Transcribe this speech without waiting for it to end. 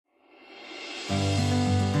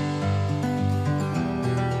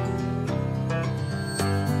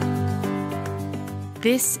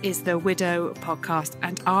This is the Widow Podcast,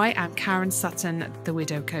 and I am Karen Sutton, the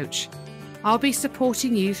Widow Coach. I'll be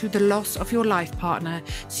supporting you through the loss of your life partner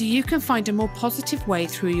so you can find a more positive way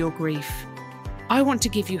through your grief. I want to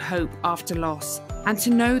give you hope after loss and to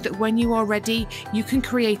know that when you are ready, you can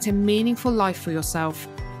create a meaningful life for yourself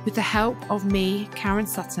with the help of me, Karen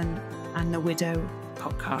Sutton, and the Widow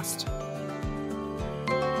Podcast.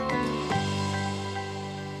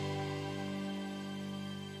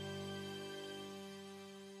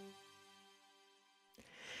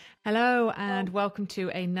 Hello and welcome to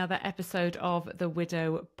another episode of the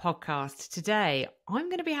Widow Podcast. Today, I'm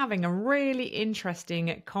going to be having a really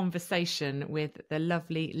interesting conversation with the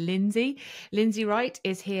lovely Lindsay. Lindsay Wright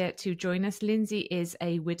is here to join us. Lindsay is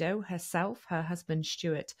a widow herself. Her husband,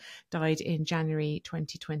 Stuart, died in January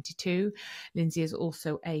 2022. Lindsay is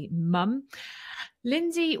also a mum.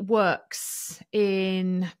 Lindsay works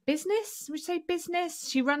in business. Would you say business?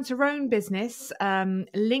 She runs her own business,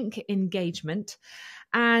 Link Engagement.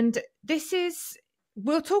 And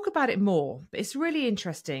we'll talk about it more, but it's really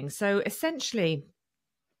interesting. So essentially,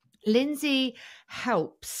 Lindsay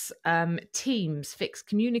helps teams fix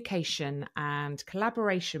communication and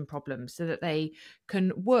collaboration problems so that they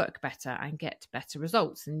can work better and get better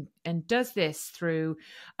results, and does this through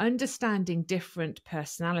understanding different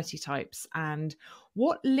personality types. And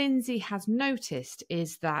what Lindsay has noticed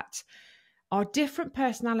is that our different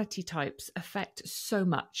personality types affect so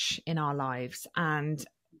much in our lives, and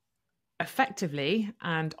effectively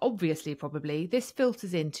and obviously probably this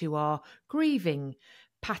filters into our grieving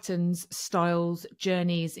patterns, styles,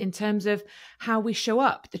 journeys in terms of how we show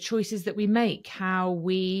up, the choices that we make, how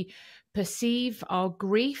we perceive our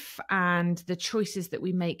grief and the choices that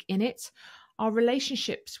we make in it, our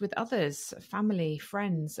relationships with others, family,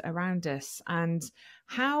 friends around us, and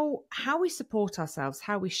how we support ourselves,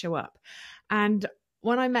 how we show up. And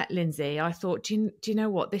when I met Lindsay, I thought, do you know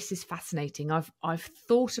what? This is fascinating. I've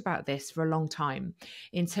thought about this for a long time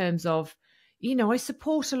in terms of, I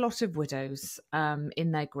support a lot of widows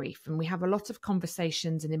in their grief, and we have a lot of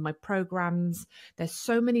conversations, and in my programs, there's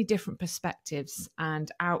so many different perspectives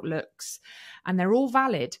and outlooks, and they're all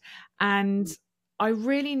valid. And I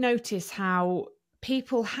really notice how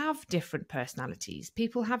people have different personalities,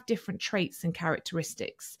 people have different traits and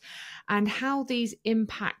characteristics, and how these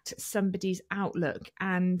impact somebody's outlook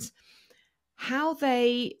and how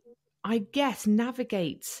they, I guess,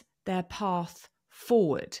 navigate their path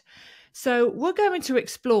forward. So we're going to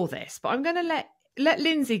explore this, but I'm going to let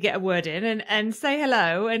Lindsay get a word in and say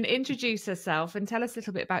hello and introduce herself and tell us a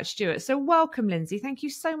little bit about Stuart. So welcome, Lindsay. Thank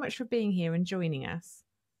you so much for being here and joining us.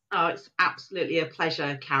 Oh, it's absolutely a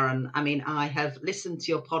pleasure, Karen. I mean, I have listened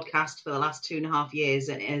to your podcast for the last 2.5 years,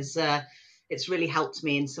 and it's really helped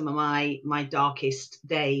me in some of my darkest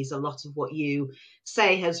days. A lot of what you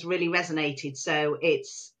say has really resonated. So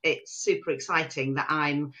it's super exciting that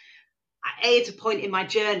I'm at a point in my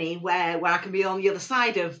journey where I can be on the other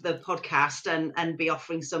side of the podcast and be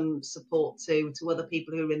offering some support to other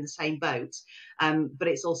people who are in the same boat. But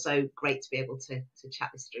it's also great to be able to chat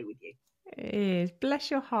this through with you. It is. Bless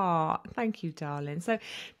your heart. Thank you, darling. So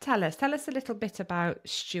tell us a little bit about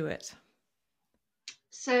Stuart.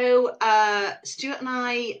 So Stuart and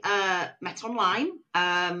I met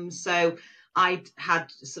online. So I'd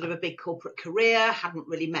had sort of a big corporate career, hadn't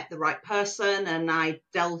really met the right person, and I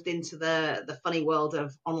delved into the funny world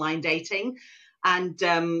of online dating. And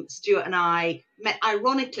Stuart and I met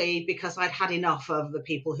ironically because I'd had enough of the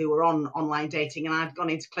people who were on online dating, and I'd gone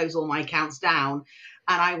in to close all my accounts down.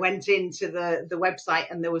 And I went into the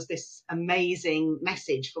website, and there was this amazing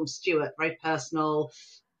message from Stuart, very personal,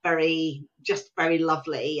 very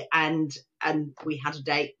lovely. And we had a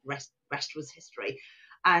date, rest was history.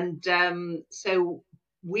 And so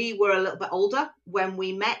we were a little bit older when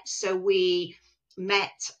we met. So we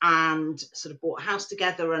met and sort of bought a house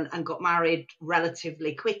together and got married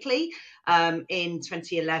relatively quickly in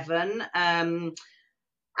 2011.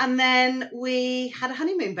 And then we had a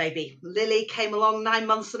honeymoon baby. Lily came along 9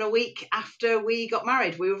 months and a week after we got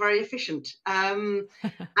married. We were very efficient. And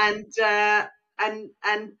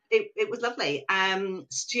it was lovely.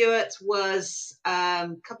 Stuart was a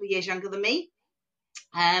couple of years younger than me.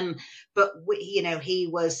 But he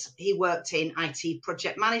worked in IT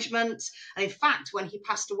project management. And in fact, when he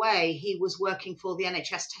passed away, he was working for the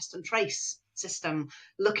NHS test and trace system,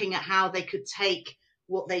 looking at how they could take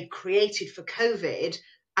what they created for COVID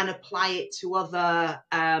and apply it to other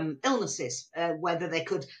illnesses, whether they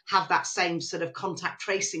could have that same sort of contact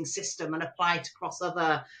tracing system and apply it across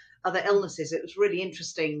other illnesses. It was really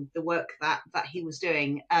interesting, the work that he was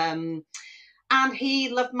doing. And he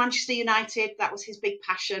loved Manchester United. That was his big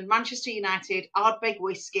passion. Manchester United, Ardbeg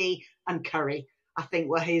whiskey and curry. I think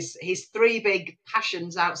were his three big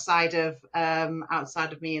passions outside of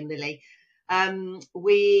me and Lily.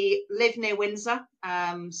 We live near Windsor,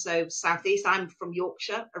 so southeast. I'm from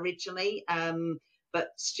Yorkshire originally, but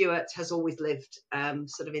Stuart has always lived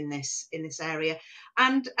sort of in this area,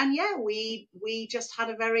 and yeah, we just had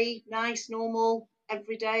a very nice, normal,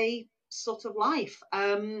 everyday sort of life.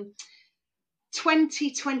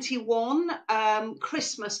 2021,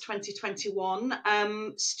 Christmas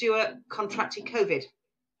 2021, Stuart contracted COVID.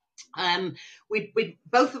 We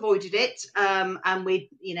both avoided it, and we,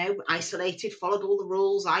 isolated, followed all the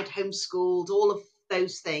rules. I'd homeschooled, all of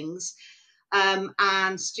those things,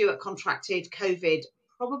 and Stuart contracted COVID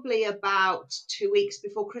probably about 2 weeks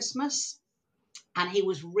before Christmas, and he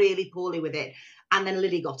was really poorly with it. And then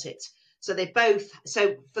Lily got it. So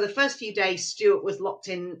for the first few days, Stuart was locked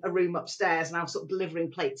in a room upstairs, and I was sort of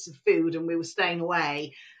delivering plates of food, and we were staying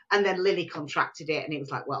away. And then Lily contracted it, and it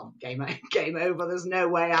was like, well, game over. There's no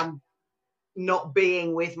way I'm not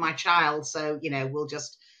being with my child. So, we'll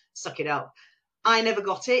just suck it up. I never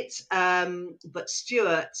got it, but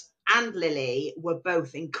Stuart and Lily were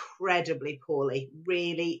both incredibly poorly,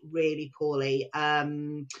 really, really poorly.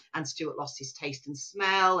 And Stuart lost his taste and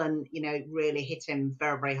smell, and, really hit him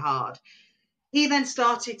very, very hard. He then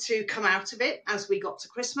started to come out of it as we got to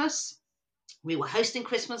Christmas. We were hosting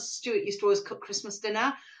Christmas. Stuart used to always cook Christmas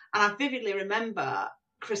dinner. And I vividly remember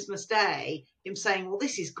Christmas Day, him saying, well,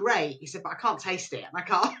 this is great. He said, but I can't taste it, and I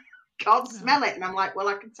can't smell it. And I'm like, well,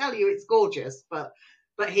 I can tell you it's gorgeous, but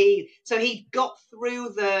he got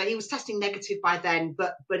through he was testing negative by then,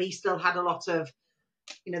 but he still had a lot of,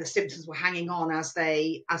 the symptoms were hanging on as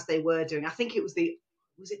they were doing. I think it was the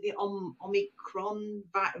Omicron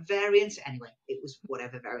variant? Anyway, it was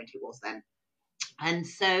whatever variant it was then. And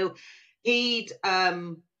so he'd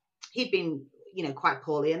been, quite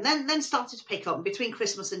poorly, and then started to pick up. And between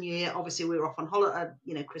Christmas and New Year, obviously we were off on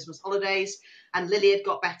Christmas holidays, and Lily had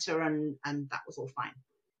got better, and that was all fine.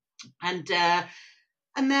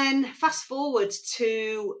 And then fast forward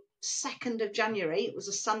to 2nd of January, it was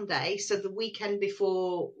a Sunday, so the weekend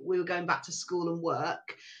before we were going back to school and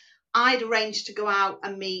work, I'd arranged to go out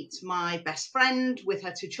and meet my best friend with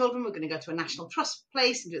her 2 children. We're going to go to a National Trust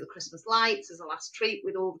place and do the Christmas lights as a last treat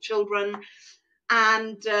with all the children.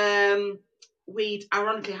 And we'd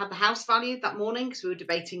ironically had the house valued that morning because we were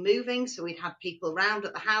debating moving. So we'd had people around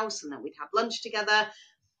at the house, and then we'd had lunch together.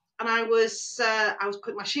 And I was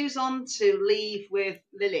putting my shoes on to leave with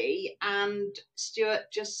Lily, and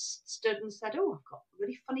Stuart just stood and said, oh, I've got a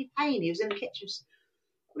really funny pain. He was in the kitchen,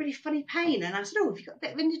 really funny pain. And I said, oh, have you got a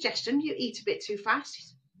bit of indigestion? Do you eat a bit too fast? He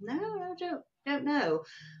said, no, I don't know.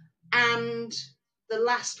 And the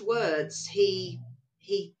last words he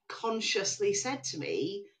consciously said to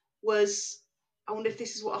me was, I wonder if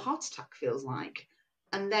this is what a heart attack feels like.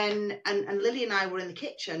 And then, and Lily and I were in the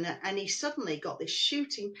kitchen, and he suddenly got this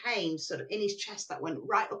shooting pain sort of in his chest that went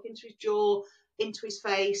right up into his jaw, into his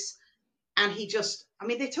face. And he just,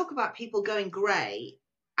 they talk about people going grey,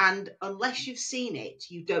 and unless you've seen it,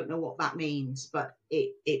 you don't know what that means. But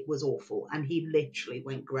it was awful, and he literally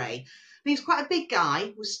went grey. And he was quite a big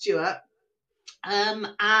guy, was Stuart. And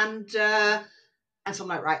so I'm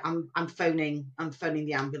like, right, I'm phoning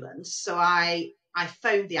the ambulance. So I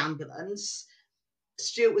phoned the ambulance.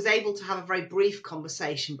 Stuart was able to have a very brief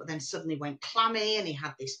conversation, but then suddenly went clammy, and he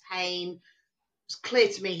had this pain. It was clear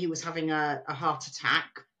to me he was having a heart attack,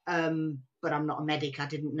 but I'm not a medic. I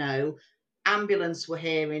didn't know. Ambulance were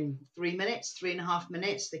here in 3.5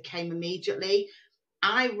 minutes. They came immediately.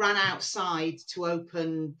 I ran outside to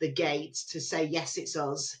open the gate to say, yes, it's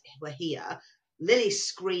us. We're here. Lily's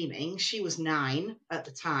screaming. She was 9 at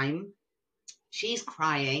the time. She's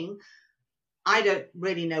crying. I don't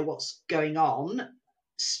really know what's going on.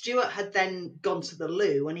 Stuart had then gone to the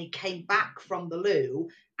loo, and he came back from the loo,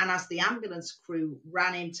 and as the ambulance crew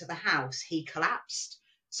ran into the house, he collapsed.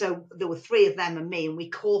 So there were 3 of them and me, and we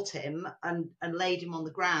caught him and laid him on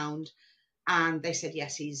the ground, and they said,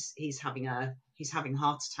 yes, he's having a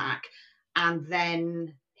heart attack. And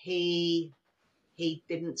then he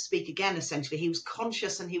didn't speak again. Essentially, he was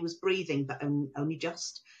conscious and he was breathing, but only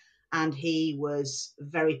just. And he was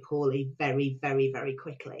very poorly, very, very, very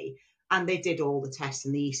quickly. And they did all the tests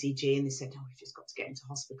and the ECG, and they said, oh, we've just got to get into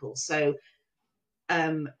hospital. So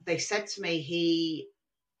they said to me he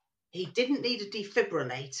didn't need a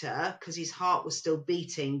defibrillator because his heart was still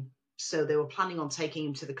beating. So they were planning on taking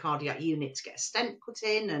him to the cardiac unit to get a stent put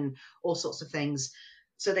in and all sorts of things.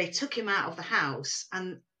 So they took him out of the house.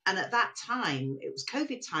 And at that time, it was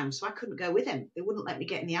COVID time, so I couldn't go with him. They wouldn't let me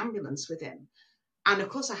get in the ambulance with him. And of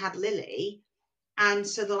course, I had Lily. And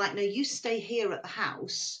so they're like, no, you stay here at the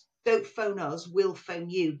house. Don't phone us. We'll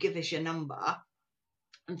phone you. Give us your number.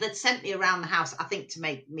 And they'd sent me around the house, I think, to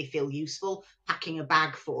make me feel useful, packing a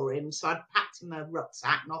bag for him. So I'd packed him a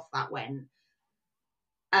rucksack and off that went.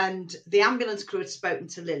 And the ambulance crew had spoken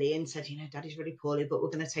to Lily and said, Daddy's really poorly, but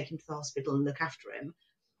we're going to take him to the hospital and look after him.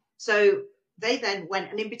 So they then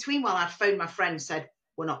went, and in between, while I'd phoned my friend, said,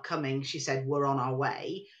 we're not coming. She said, we're on our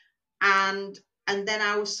way. And then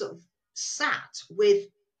I was sort of sat with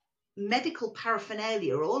medical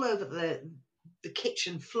paraphernalia all over the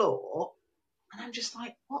kitchen floor. And I'm just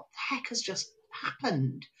like, what the heck has just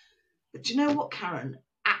happened? But do you know what, Karen?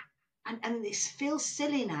 And this feels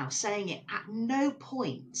silly now saying it. At no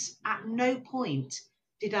point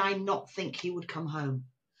did I not think he would come home.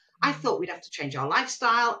 I thought we'd have to change our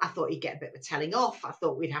lifestyle. I thought he'd get a bit of a telling off. I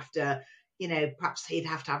thought we'd have to, perhaps he'd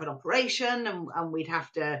have to have an operation and we'd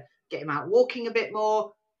have to get him out walking a bit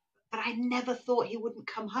more. But I never thought he wouldn't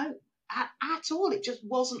come home at all. It just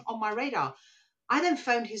wasn't on my radar. I then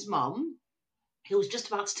phoned his mum, who was just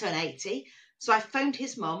about to turn 80. So I phoned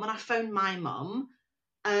his mum and I phoned my mum.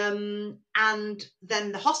 And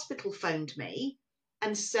then the hospital phoned me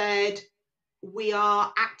and said, we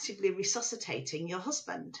are actively resuscitating your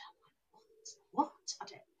husband. What? I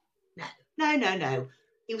don't. No.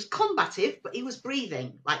 He was combative, but he was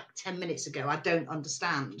breathing like 10 minutes ago. I don't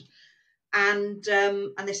understand. And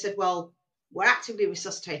they said, well, we're actively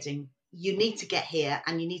resuscitating. You need to get here,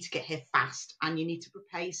 and you need to get here fast, and you need to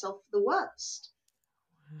prepare yourself for the worst.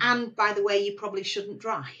 And by the way, you probably shouldn't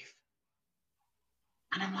drive.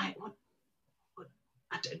 And I'm like, what?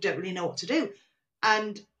 I don't really know what to do.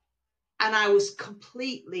 And I was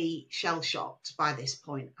completely shell-shocked by this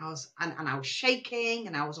point. I was shaking,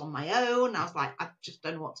 and I was on my own. I was like, I just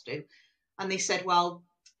don't know what to do. And they said, well,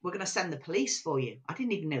 we're going to send the police for you. I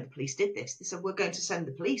didn't even know the police did this. They said, we're going to send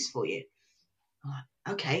the police for you. I'm like,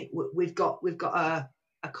 okay, we've got a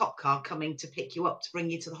cop car coming to pick you up, to bring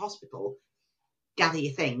you to the hospital. Gather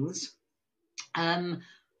your things. I'm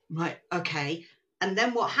like, okay. And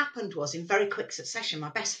then what happened was, in very quick succession, my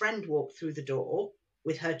best friend walked through the door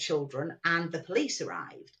with her children and the police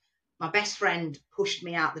arrived. My best friend pushed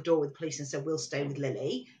me out the door with the police and said, we'll stay with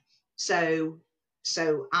Lily. So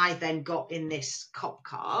I then got in this cop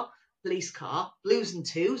car, police car, blues and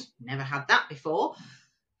twos, never had that before.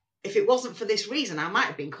 If it wasn't for this reason, I might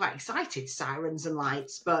have been quite excited, sirens and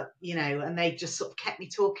lights, but, and they just sort of kept me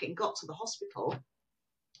talking, got to the hospital,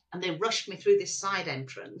 and they rushed me through this side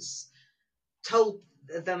entrance, told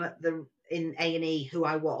them in A&E who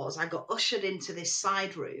I was. I got ushered into this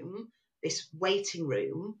side room, this waiting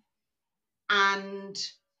room, and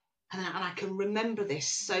I can remember this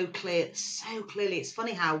so clearly. It's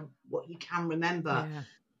funny what you can remember. Yeah.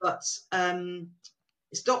 But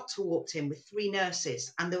this doctor walked in with 3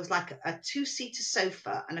 nurses, and there was like a 2-seater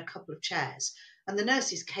sofa and a couple of chairs. And the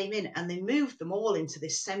nurses came in and they moved them all into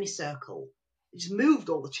this semicircle. They just moved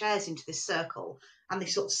all the chairs into this circle, and they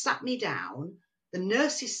sort of sat me down. The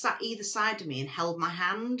nurses sat either side of me and held my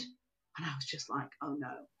hand. And I was just like, oh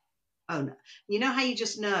no. You know how you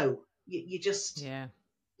just know? You just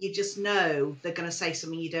know they're going to say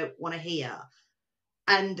something you don't want to hear.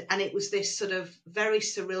 And it was this sort of very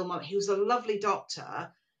surreal moment. He was a lovely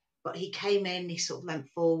doctor, but he came in, he sort of leant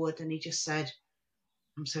forward and he just said,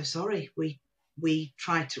 I'm so sorry. We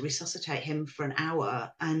tried to resuscitate him for an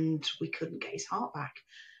hour and we couldn't get his heart back.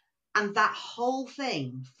 And that whole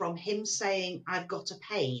thing, from him saying, I've got a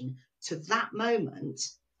pain, to that moment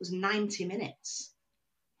was 90 minutes.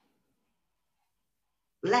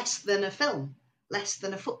 Less than a film, less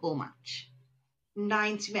than a football match.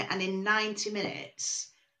 90 minutes. And in 90 minutes,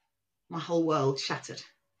 my whole world shattered.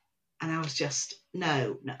 And I was just,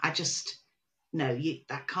 no, that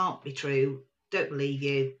can't be true. Don't believe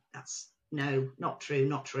you. That's, no, not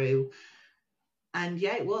true. And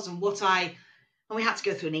yeah, it was. And we had to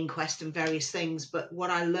go through an inquest and various things, but what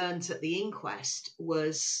I learned at the inquest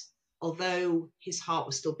was, although his heart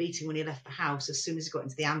was still beating when he left the house, as soon as he got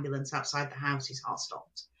into the ambulance outside the house, his heart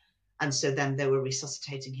stopped. And so then they were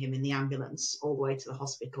resuscitating him in the ambulance all the way to the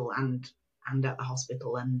hospital and at the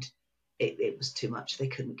hospital, and it was too much. They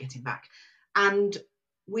couldn't get him back. And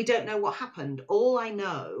we don't know what happened. All I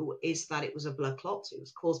know is that it was a blood clot. It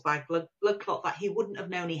was caused by a blood clot that he wouldn't have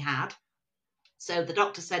known he had. So the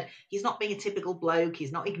doctor said, he's not being a typical bloke.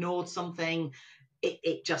 He's not ignored something.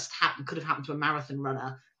 It just happened. Could have happened to a marathon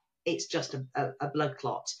runner. It's just a blood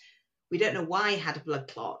clot. We don't know why he had a blood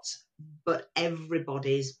clot, but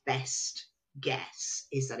everybody's best guess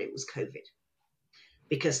is that it was COVID,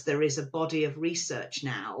 because there is a body of research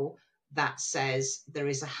now that says there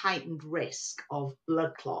is a heightened risk of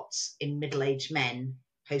blood clots in middle-aged men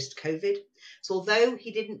post-COVID. So although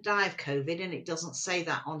he didn't die of COVID, and it doesn't say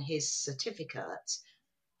that on his certificate,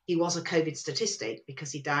 he was a COVID statistic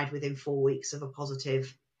because he died within 4 weeks of a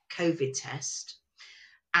positive COVID test,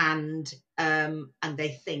 and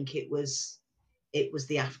they think it was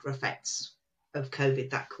the after effects of COVID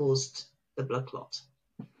that caused the blood clot,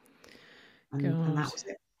 and that was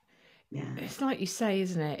it. Yeah, it's like you say,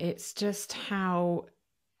 isn't it? It's just how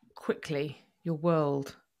quickly your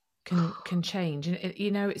world can change, and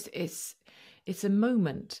it's a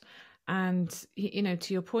moment. And to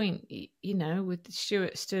your point, with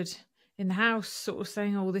Stuart stood in the house sort of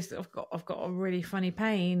saying, oh, this I've got a really funny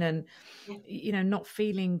pain, and not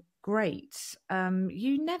feeling great.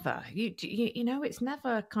 It's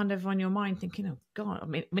never kind of on your mind thinking, oh God. I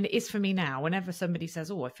mean it is for me now. Whenever somebody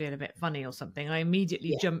says, oh, I feel a bit funny or something, I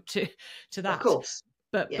immediately jump to that. Of course.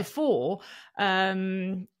 But before,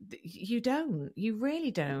 you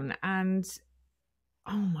really don't. And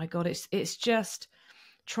oh my God, it's just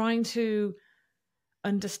trying to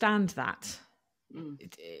understand that.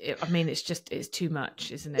 It's too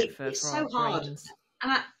much, isn't it? It's for so hard. brains.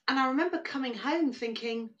 And I remember coming home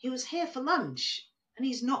thinking he was here for lunch and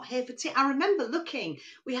he's not here for tea. I remember looking,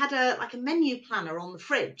 we had a menu planner on the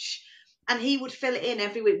fridge, and he would fill it in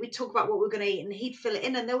every week. We'd talk about what we were going to eat and he'd fill it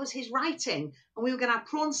in, and there was his writing, and we were going to have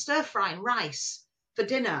prawn stir fry and rice for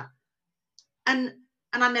dinner. And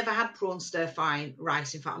I never had prawn stir fry and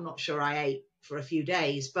rice. In fact, I'm not sure I ate for a few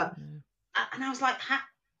days, but and I was like,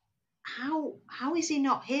 how is he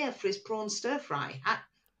not here for his prawn stir fry?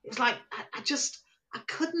 It was like I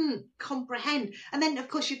couldn't comprehend. And then of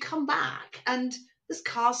course you come back and there's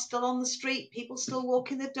cars still on the street, people still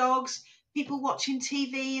walking their dogs, people watching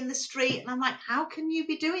TV in the street, and I'm like, how can you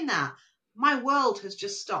be doing that? My world has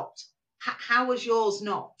just stopped. How was yours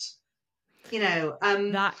not?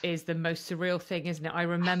 That is the most surreal thing, isn't it? I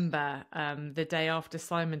remember the day after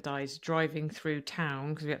Simon died, driving through town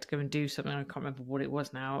because we had to go and do something. I can't remember what it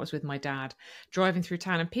was now. I was with my dad driving through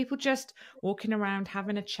town, and people just walking around,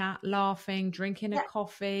 having a chat, laughing, drinking a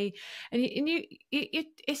coffee. And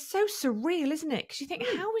it's so surreal, isn't it? Because you think,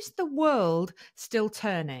 how is the world still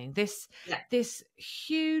turning? This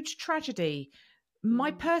huge tragedy.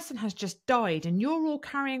 My person has just died and you're all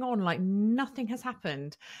carrying on like nothing has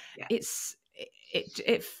happened.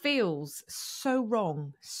 It feels so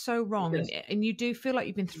wrong, and you do feel like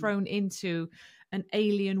you've been thrown into an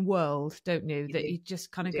alien world, don't you? That you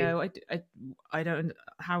just kind of go, I don't,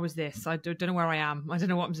 how is this? I don't know where I am. I don't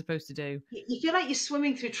know what I'm supposed to do. You feel like you're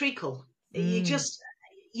swimming through treacle. You just,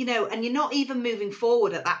 and you're not even moving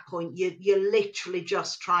forward at that point. You're literally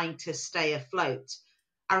just trying to stay afloat.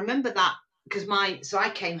 I remember that because I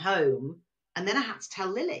came home and then I had to tell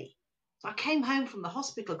Lily. So I came home from the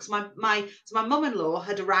hospital because my mum-in-law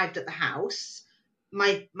had arrived at the house.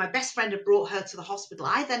 My best friend had brought her to the hospital.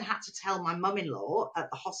 I then had to tell my mum-in-law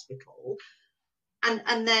at the hospital.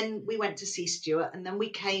 And then we went to see Stuart, and then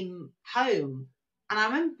we came home. And I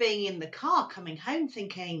remember being in the car coming home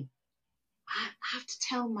thinking, I have to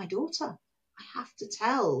tell my daughter. I have to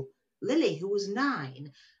tell Lily, who was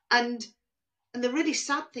 9. And the really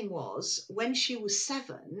sad thing was when she was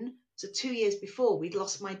 7, so 2 years before, we'd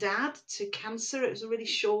lost my dad to cancer. It was a really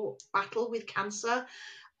short battle with cancer.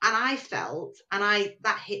 And I felt,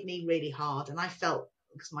 that hit me really hard. And I felt,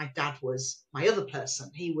 because my dad was my other person.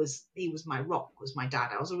 He was my rock, was my dad.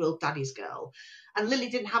 I was a real daddy's girl. And Lily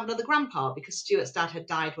didn't have another grandpa because Stuart's dad had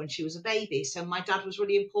died when she was a baby. So my dad was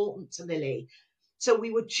really important to Lily. So we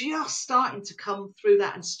were just starting to come through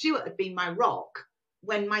that. And Stuart had been my rock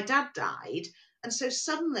when my dad died. And so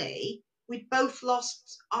suddenly we'd both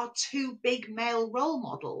lost our 2 big male role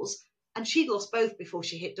models, and she'd lost both before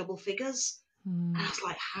she hit double figures. And I was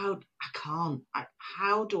like,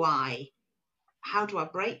 how do I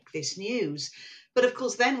break this news? But of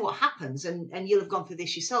course, then what happens, and you'll have gone through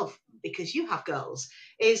this yourself because you have girls,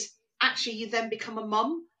 is actually you then become a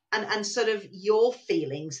mum, and sort of your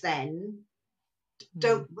feelings then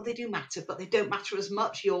they do matter, but they don't matter as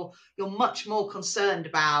much. You're much more concerned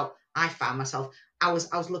about, I found myself, I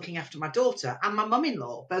was looking after my daughter and my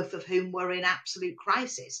mum-in-law, both of whom were in absolute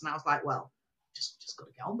crisis. And I was like, well, just got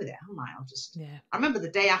to get on with it, haven't I? I remember the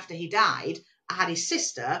day after he died, I had his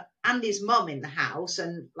sister and his mum in the house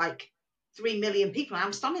and like 3 million people. And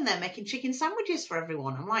I'm standing there making chicken sandwiches for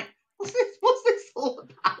everyone. I'm like, what's this all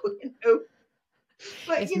about?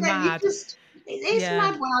 But it's mad. It's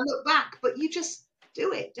mad when I look back, but you just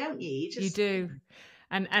do it, don't you? You do.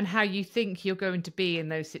 And how you think you're going to be in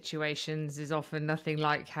those situations is often nothing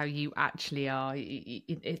like how you actually are.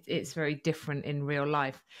 It's very different in real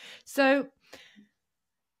life. So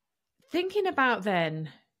thinking about then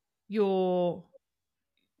your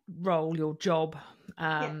role, your job,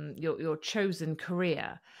 your chosen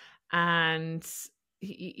career, and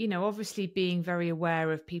you know, obviously being very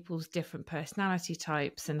aware of people's different personality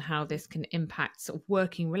types and how this can impact sort of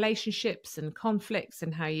working relationships and conflicts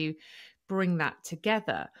and how you bring that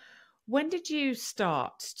together. When did you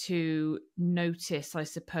start to notice, I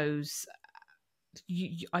suppose,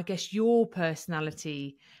 I guess your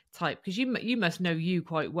personality type, because you must know you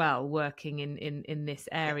quite well working in this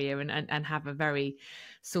area, and have a very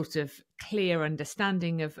sort of clear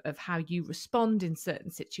understanding of how you respond in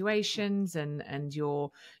certain situations, and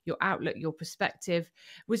your outlook, your perspective.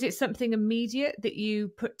 Was it something immediate that you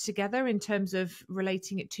put together in terms of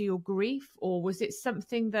relating it to your grief, or was it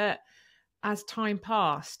something that as time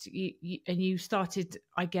passed, you started,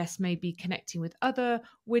 I guess, maybe connecting with other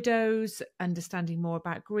widows, understanding more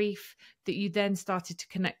about grief, that you then started to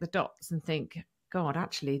connect the dots and think, God,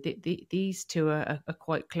 actually, these two are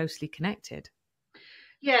quite closely connected?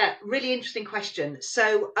 Yeah, really interesting question.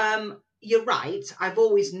 So you're right. I've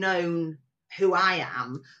always known who I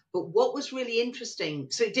am, but what was really interesting,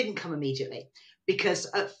 so it didn't come immediately, because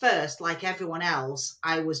at first, like everyone else,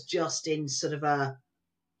 I was just in sort of a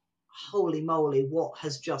holy moly, what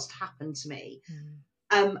has just happened to me?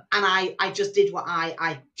 And I just did what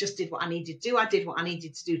I just did what I needed to do. I did what I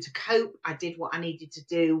needed to do to cope. I did what I needed to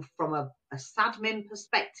do from a sadmin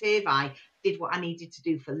perspective. I did what I needed to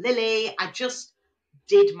do for Lily. I just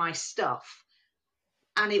did my stuff.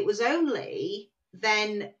 And it was only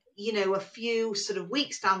then, you know, a few sort of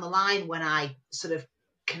weeks down the line when I sort of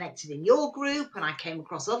connected in your group and I came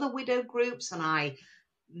across other widow groups and I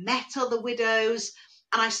met other widows.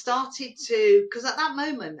 And I started to, because at that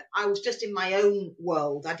moment I was just in my own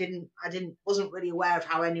world. Wasn't really aware of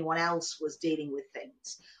how anyone else was dealing with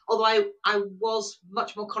things. Although I was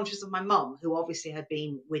much more conscious of my mum, who obviously had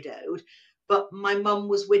been widowed, but my mum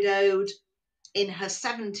was widowed in her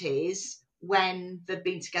 70s when they'd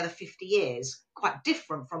been together 50 years, quite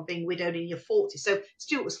different from being widowed in your 40s. So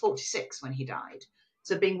Stuart was 46 when he died.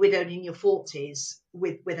 So being widowed in your 40s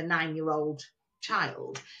with a 9-year-old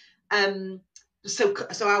child. So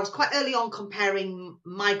I was quite early on comparing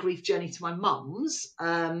my grief journey to my mum's,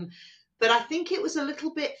 but I think it was a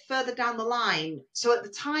little bit further down the line. So at the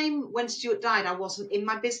time when Stuart died, I wasn't in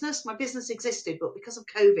my business. My business existed, but because of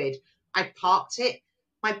COVID, I parked it.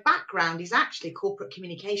 My background is actually corporate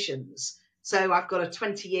communications. So I've got a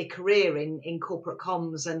 20-year career in corporate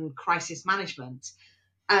comms and crisis management.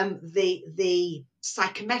 The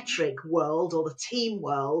psychometric world or the team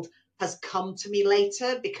world has come to me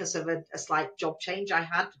later because of a slight job change I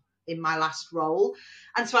had in my last role.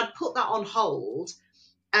 And so I'd put that on hold.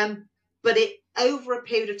 But it over a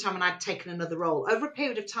period of time, and I'd taken another role, over a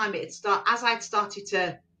period of time, as I'd started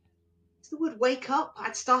to, the word wake up,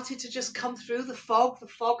 I'd started to just come through the fog. The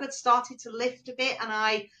fog had started to lift a bit, and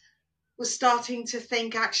I was starting to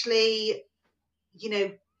think, actually, you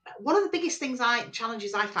know, one of the biggest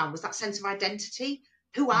challenges I found was that sense of identity.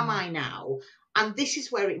 Who am I now? And this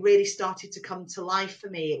is where it really started to come to life for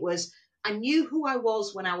me. It was, I knew who I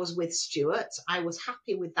was when I was with Stuart. I was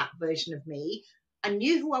happy with that version of me. I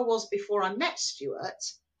knew who I was before I met Stuart,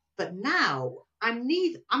 but now I'm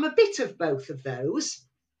a bit of both of those,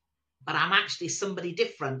 but I'm actually somebody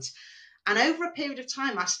different. And over a period of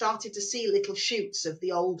time, I started to see little shoots of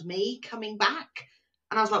the old me coming back.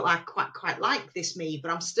 And I was like, well, I quite like this me,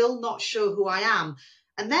 but I'm still not sure who I am.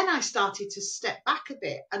 And then I started to step back a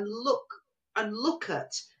bit and look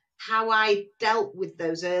at how I dealt with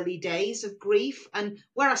those early days of grief. And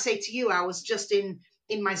where I say to you, I was just in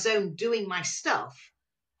my zone doing my stuff.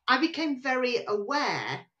 I became very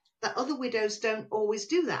aware that other widows don't always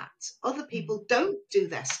do that. Other people don't do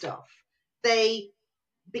their stuff.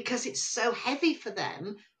 Because it's so heavy for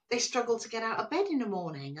them, they struggle to get out of bed in the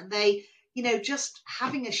morning, and they, you know, just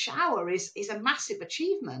having a shower is a massive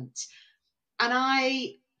achievement. And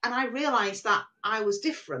I realized that I was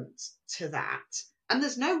different to that. And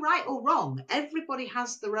there's no right or wrong. Everybody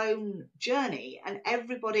has their own journey and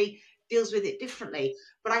everybody deals with it differently.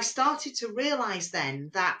 But I started to realize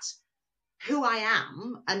then that who I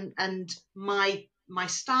am and my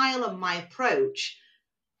style and my approach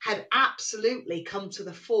had absolutely come to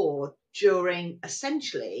the fore during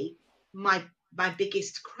essentially my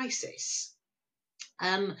biggest crisis.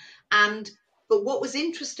 But what was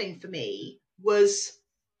interesting for me was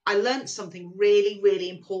I learned something really, really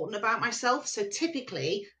important about myself. So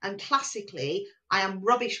typically and classically, I am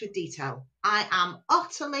rubbish with detail. I am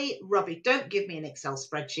utterly rubbish. Don't give me an Excel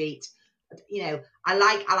spreadsheet. You know, I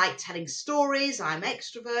like telling stories. I'm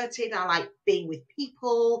extroverted. I like being with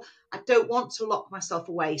people. I don't want to lock myself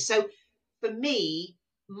away. So for me,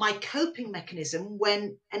 my coping mechanism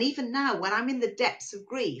and even now when I'm in the depths of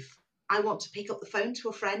grief, I want to pick up the phone to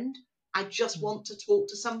a friend. I just want to talk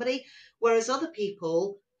to somebody. Whereas other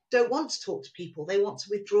people don't want to talk to people. They want to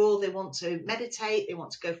withdraw. They want to meditate. They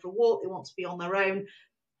want to go for a walk. They want to be on their own.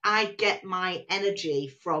 I get my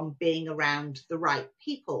energy from being around the right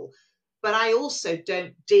people. But I also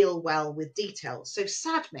don't deal well with detail. So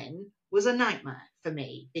sadmin was a nightmare for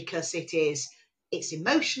me because it's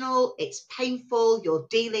emotional, it's painful. You're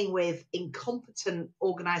dealing with incompetent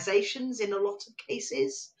organisations in a lot of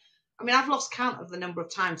cases. I mean, I've lost count of the number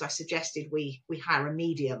of times I suggested we hire a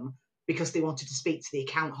medium because they wanted to speak to the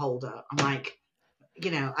account holder. I'm like, I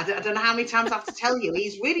don't know how many times I have to tell you,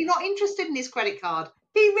 he's really not interested in his credit card.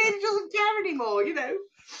 He really doesn't care anymore,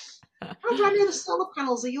 How do I know the solar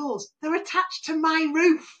panels are yours? They're attached to my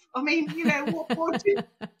roof. I mean, what more do?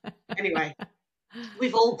 Anyway,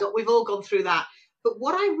 we've all gone through that. But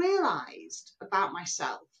what I realised about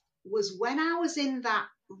myself was when I was in that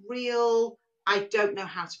real, I don't know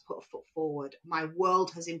how to put a foot forward. My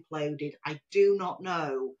world has imploded. I do not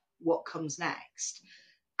know what comes next.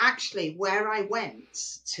 Actually, where I went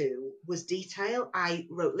to was detail. I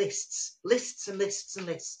wrote lists and lists and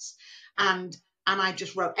lists. And I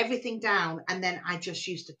just wrote everything down. And then I just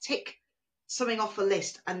used to tick something off a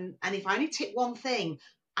list. And if I only tick one thing,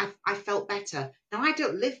 I felt better. Now, I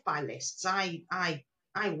don't live by lists. I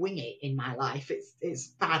wing it in my life. It's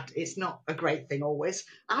bad. It's not a great thing always.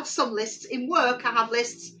 I have some lists. In work, I have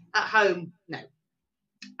lists. At home, no.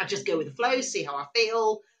 I just go with the flow, see how I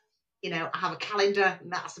feel. I have a calendar,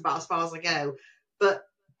 and that's about as far as I go. But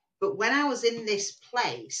when I was in this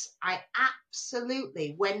place, I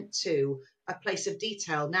absolutely went to a place of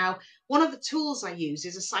detail. Now, one of the tools I use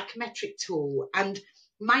is a psychometric tool, and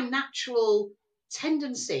my natural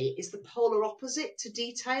tendency is the polar opposite to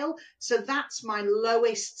detail. So that's my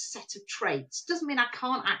lowest set of traits. Doesn't mean I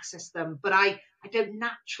can't access them, but I don't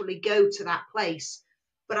naturally go to that place.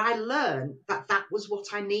 But I learned that was what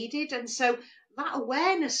I needed. And so that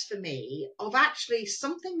awareness for me of actually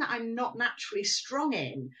something that I'm not naturally strong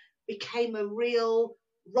in became a real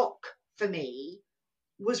rock for me,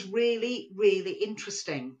 was really, really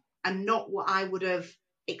interesting and not what I would have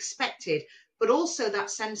expected. But also that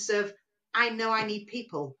sense of, I know I need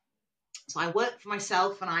people. So I work for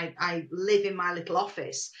myself and I live in my little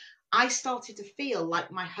office. I started to feel like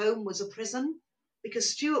my home was a prison because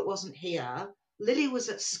Stuart wasn't here. Lily was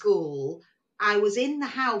at school. I was in the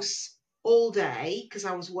house all day because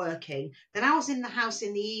I was working. Then I was in the house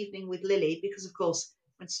in the evening with Lily because, of course,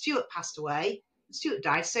 when Stuart passed away, Stuart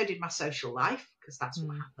died, so did my social life because that's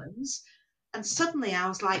what happens. And suddenly I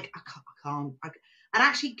was like, I can't. And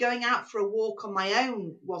actually going out for a walk on my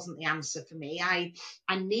own wasn't the answer for me. I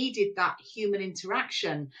needed that human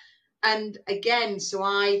interaction. And again, so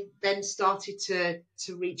I then started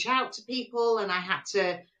to reach out to people, and I had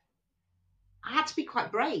to be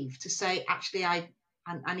quite brave to say, actually, I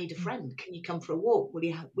need a friend. Can you come for a walk? Will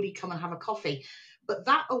you come and have a coffee? But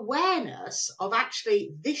that awareness of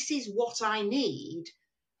actually, this is what I need,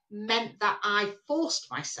 meant that I forced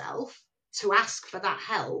myself to ask for that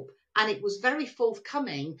help. And it was very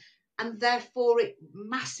forthcoming. And therefore, it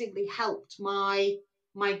massively helped my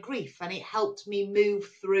grief. And it helped me move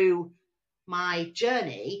through my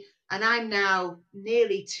journey. And I'm now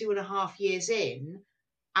nearly 2.5 years in.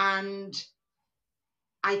 And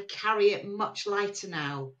I carry it much lighter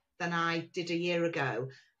now than I did a year ago.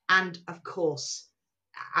 And of course,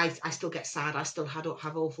 I still get sad. I still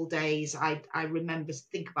have awful days. I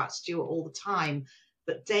think about Stuart all the time.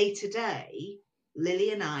 But day to day,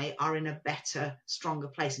 Lily and I are in a better, stronger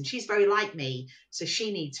place. And she's very like me. So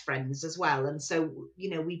she needs friends as well. And so,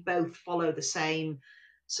 we both follow the same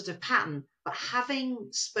sort of pattern. But having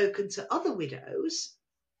spoken to other widows,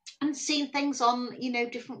 and seen things on,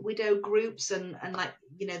 different widow groups and like,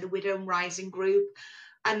 the Widow Rising group.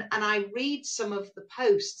 And I read some of the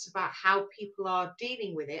posts about how people are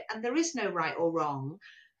dealing with it. And there is no right or wrong,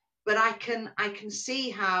 but I can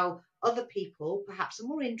see how other people perhaps are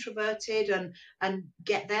more introverted and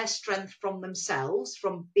get their strength from themselves,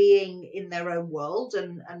 from being in their own world,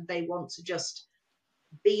 and they want to just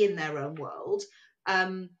be in their own world.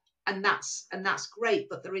 And that's great.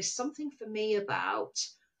 But there is something for me about,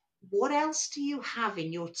 what else do you have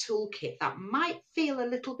in your toolkit that might feel a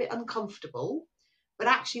little bit uncomfortable, but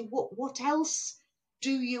actually what else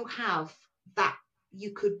do you have that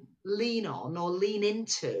you could lean on or lean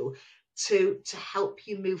into to help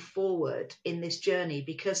you move forward in this journey?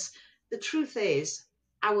 Because the truth is,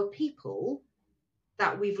 our people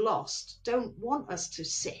that we've lost don't want us to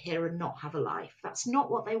sit here and not have a life. That's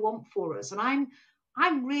not what they want for us. And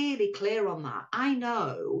I'm really clear on that. I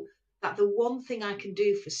know that the one thing I can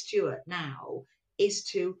do for Stuart now is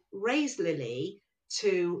to raise Lily,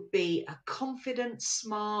 to be a confident,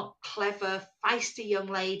 smart, clever, feisty young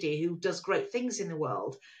lady who does great things in the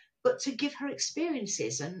world, but to give her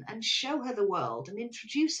experiences and show her the world and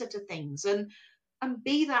introduce her to things and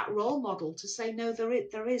be that role model to say, no, there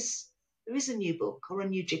is a new book or a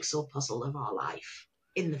new jigsaw puzzle of our life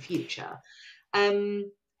in the future.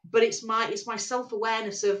 But it's my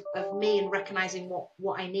self-awareness of me and recognizing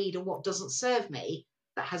what I need and what doesn't serve me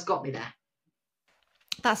that has got me there.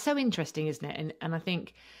 That's so interesting, isn't it? And I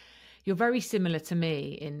think you're very similar to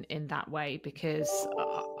me in that way, because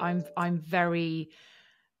I'm very,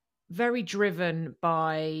 very driven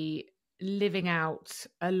by living out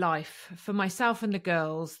a life for myself and the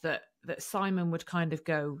girls that Simon would kind of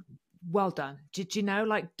go, well done. Did you know,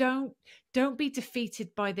 like, don't be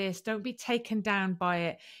defeated by this. Don't be taken down by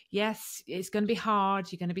it. Yes, it's going to be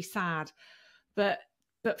hard. You're going to be sad, but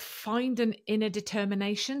find an inner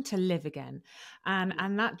determination to live again.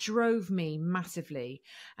 And that drove me massively.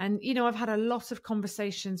 And, you know, I've had a lot of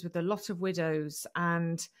conversations with a lot of widows,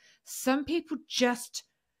 and some people just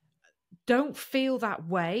don't feel that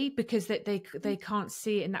way because they can't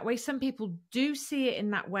see it in that way. Some people do see it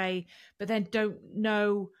in that way, but then don't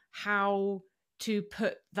know how to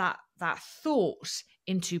put that thought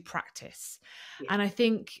into practice. Yeah. And I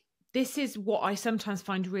think this is what I sometimes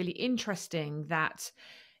find really interesting, that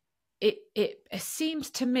it seems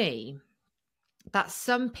to me that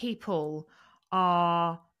some people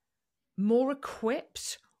are more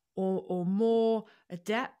equipped or more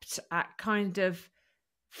adept at kind of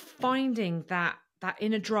finding that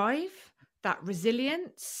inner drive, that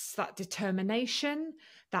resilience, that determination,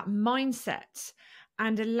 that mindset,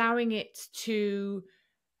 and allowing it to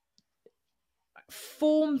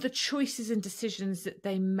form the choices and decisions that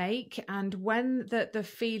they make. And when the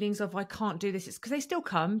feelings of I can't do this, it's because they still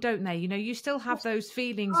come, don't they? You know, you still have those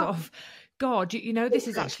feelings of, God, you know, this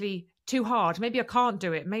is actually too hard. Maybe I can't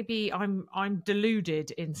do it. Maybe I'm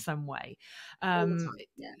deluded in some way.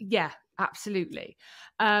 Yeah, absolutely.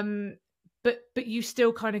 But you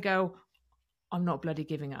still kind of go, I'm not bloody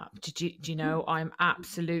giving up. Do you know, I'm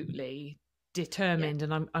absolutely determined,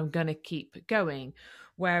 and I'm going to keep going.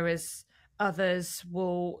 Whereas others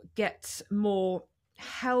will get more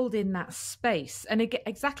held in that space. And again,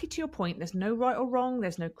 exactly to your point, there's no right or wrong.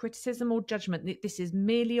 There's no criticism or judgment. This is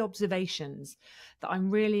merely observations that I'm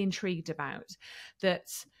really intrigued about. That,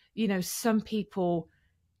 you know, some people,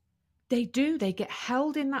 they get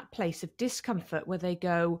held in that place of discomfort where they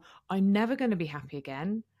go, I'm never going to be happy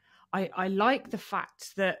again. I like the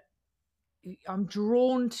fact that I'm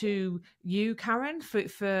drawn to you, Karen,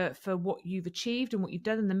 for what you've achieved and what you've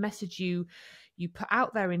done, and the message you put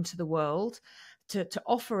out there into the world to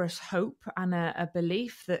offer us hope and a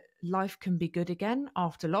belief that life can be good again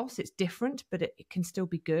after loss. It's different, but it can still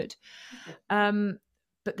be good.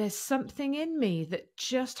 But there's something in me that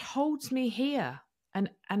just holds me here,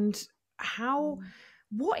 and how,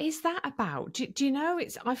 what is that about? Do you know?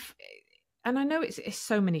 And I know it's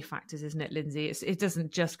so many factors, isn't it, Lindsay? It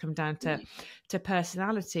doesn't just come down to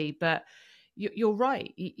personality, but you're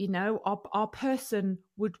right. You know, our person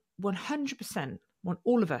would 100% want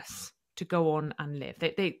all of us to go on and live.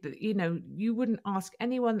 They you know, you wouldn't ask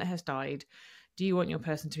anyone that has died, do you want your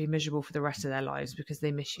person to be miserable for the rest of their lives because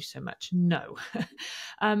they miss you so much? No.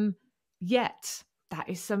 Yet that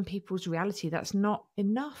is some people's reality. That's not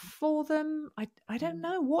enough for them. I don't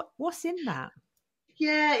know what's in that.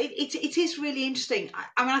 Yeah, it is really interesting.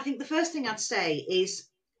 I mean, I think the first thing I'd say is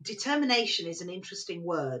determination is an interesting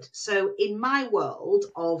word. So in my world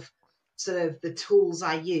of sort of the tools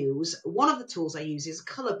I use, one of the tools I use is a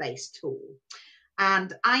colour-based tool.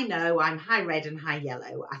 And I know I'm high red and high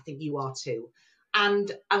yellow. I think you are too.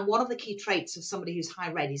 And one of the key traits of somebody who's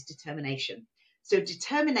high red is determination. So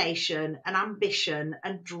determination and ambition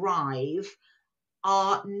and drive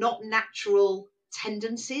are not natural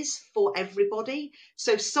tendencies for everybody.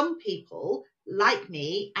 So some people, like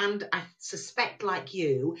me, and I suspect like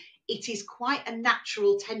you, it is quite a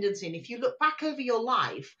natural tendency. And if you look back over your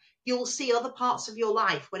life, you'll see other parts of your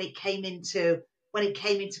life when it came into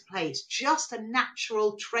play. It's just a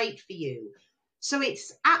natural trait for you. So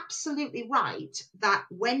it's absolutely right that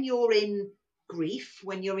when you're in grief,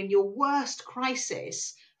 when you're in your worst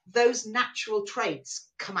crisis, those natural traits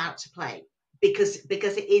come out to play. Because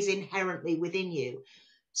it is inherently within you.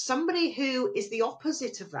 Somebody who is the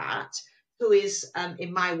opposite of that, who is,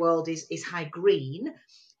 in my world, is high green,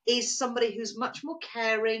 is somebody who's much more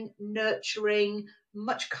caring, nurturing,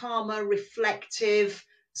 much calmer, reflective,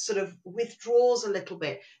 sort of withdraws a little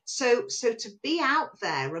bit. So to be out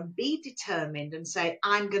there and be determined and say,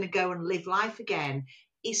 I'm going to go and live life again,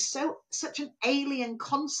 is such an alien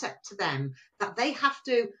concept to them that they have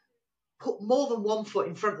to put more than one foot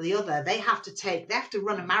in front of the other. They have to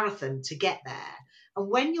run a marathon to get there. And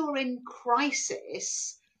when you're in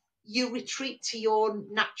crisis, you retreat to your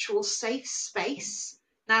natural safe space.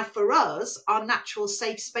 Now, for us, our natural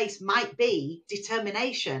safe space might be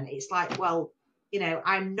determination. It's like, well,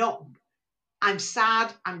 I'm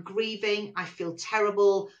sad, I'm grieving, I feel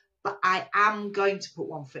terrible, but I am going to put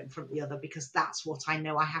one foot in front of the other because that's what I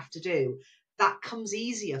know I have to do. That comes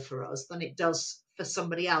easier for us than it does for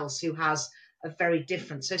somebody else who has a very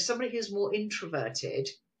different. So somebody who's more introverted,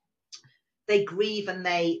 they grieve and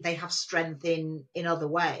they have strength in other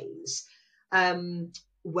ways.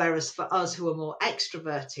 Whereas for us who are more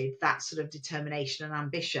extroverted, that sort of determination and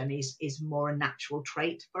ambition is more a natural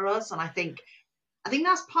trait for us. And I think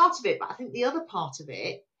that's part of it. But I think the other part of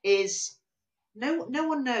it is no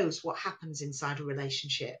one knows what happens inside a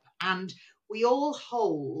relationship. And we all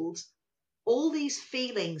hold all these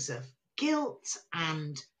feelings of guilt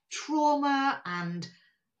and trauma. And,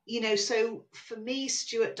 so for me,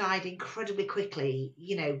 Stuart died incredibly quickly.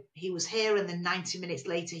 He was here and then 90 minutes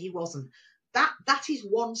later, he wasn't. That is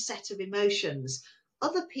one set of emotions.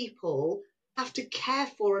 Other people have to care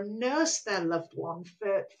for and nurse their loved one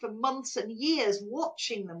for months and years,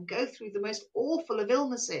 watching them go through the most awful of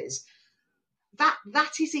illnesses.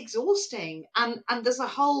 That is exhausting. And there's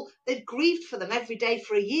they've grieved for them every day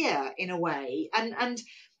for a year in a way. And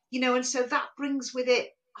so that brings with it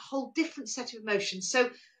a whole different set of emotions. So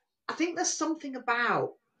I think there's something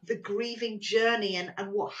about the grieving journey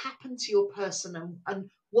and what happened to your person and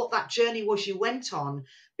what that journey was you went on,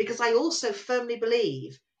 because I also firmly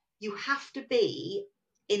believe you have to be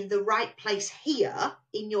in the right place here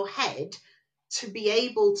in your head to be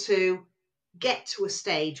able to get to a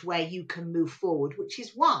stage where you can move forward, which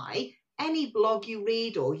is why any blog you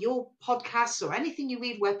read or your podcasts or anything you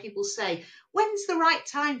read where people say, when's the right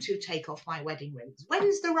time to take off my wedding rings?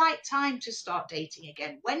 When's the right time to start dating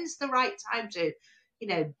again? When's the right time to,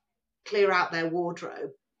 clear out their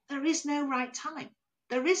wardrobe? There is no right time.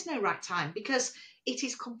 There is no right time because it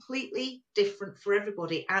is completely different for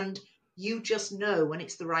everybody. And you just know when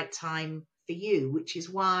it's the right time for you, which is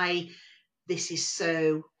why this is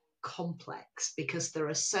so complex, because there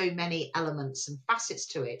are so many elements and facets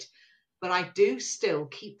to it. But I do still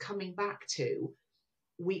keep coming back to,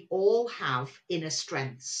 we all have inner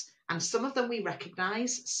strengths, and some of them we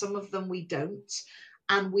recognize, some of them we don't.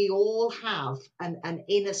 And we all have an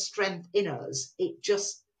inner strength in us. It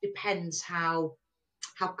just depends how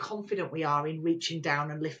confident we are in reaching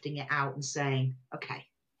down and lifting it out and saying, okay,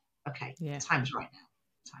 yeah, time's right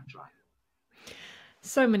now. Time's right.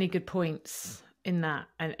 So many good points in that.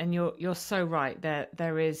 And you're so right.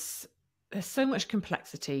 There's so much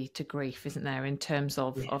complexity to grief, isn't there, in terms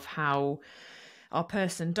of how our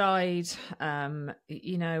person died,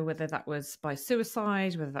 whether that was by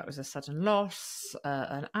suicide, whether that was a sudden loss,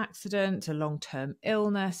 an accident, a long-term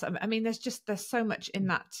illness. I mean, there's so much in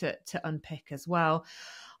that to unpick as well.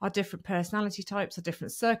 Our different personality types, our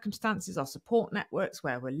different circumstances, our support networks,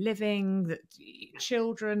 where we're living, the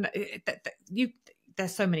children,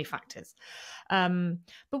 there's so many factors.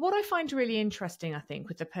 But what I find really interesting, I think,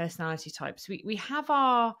 with the personality types, we have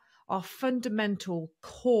our fundamental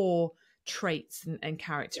core traits and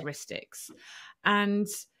characteristics. And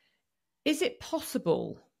is it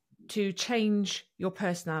possible to change your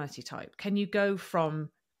personality type? Can you go from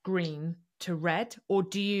green to red, or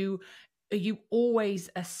are you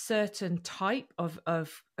always a certain type of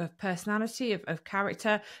personality, of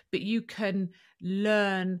character, but you can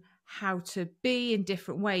learn how to be in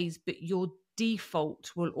different ways, but your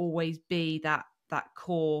default will always be that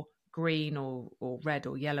core green or red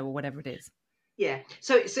or yellow or whatever it is? Yeah,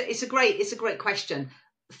 so it's a great question.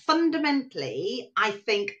 Fundamentally, I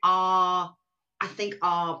think our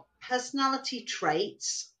personality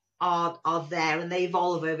traits are there and they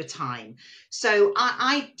evolve over time. So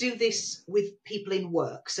I do this with people in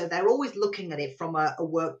work, so they're always looking at it from a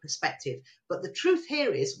work perspective. But the truth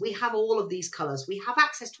here is we have all of these colours. We have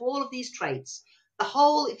access to all of these traits.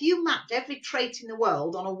 If you mapped every trait in the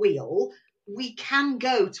world on a wheel, we can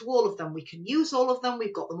go to all of them. We can use all of them.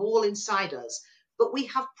 We've got them all inside us, but we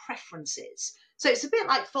have preferences. So it's a bit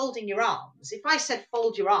like folding your arms. If I said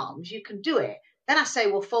fold your arms, you can do it. Then I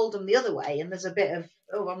say, well, fold them the other way. And there's a bit of,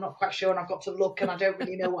 I'm not quite sure. And I've got to look and I don't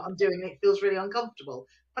really know what I'm doing. And it feels really uncomfortable,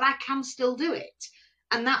 but I can still do it.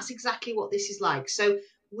 And that's exactly what this is like. So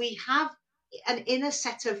we have an inner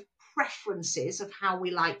set of preferences of how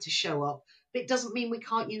we like to show up. But it doesn't mean we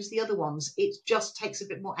can't use the other ones. It just takes a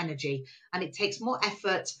bit more energy and it takes more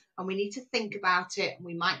effort, and we need to think about it. And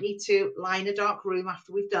we might need to lie in a dark room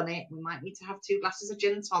after we've done it. We might need to have 2 glasses of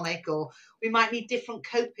gin and tonic, or we might need different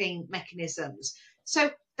coping mechanisms. So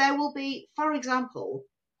there will be, for example,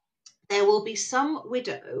 there will be some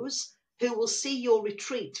widows who will see your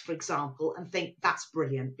retreat, for example, and think that's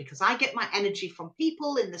brilliant because I get my energy from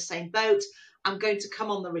people in the same boat. I'm going to come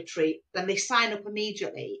on the retreat. Then they sign up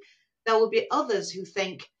immediately. There will be others who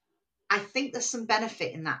think, I think there's some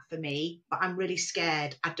benefit in that for me, but I'm really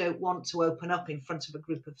scared. I don't want to open up in front of a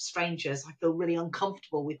group of strangers. I feel really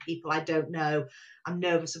uncomfortable with people I don't know. I'm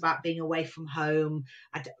nervous about being away from home.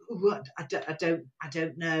 I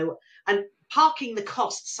don't know. And parking the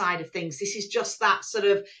cost side of things, this is just that sort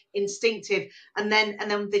of instinctive. And then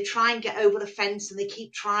they try and get over the fence and they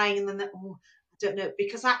keep trying. And then, I don't know.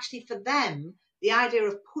 Because actually for them, the idea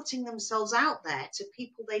of putting themselves out there to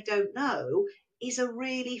people they don't know is a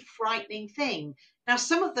really frightening thing. Now,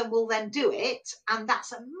 some of them will then do it, and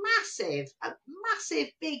that's a massive,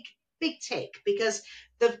 big tick because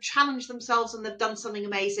they've challenged themselves and they've done something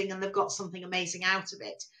amazing and they've got something amazing out of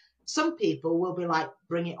it. Some people will be like,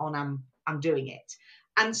 bring it on, I'm doing it.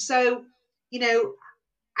 And so,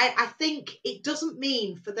 I think it doesn't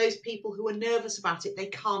mean for those people who are nervous about it, they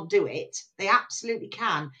can't do it. They absolutely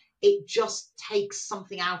can. It just takes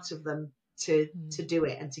something out of them to do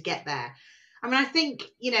it and to get there. I mean, I think,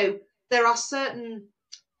 there are certain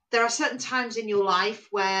times in your life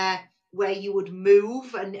where you would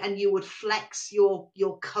move and you would flex your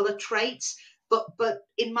colour traits. But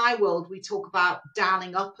in my world, we talk about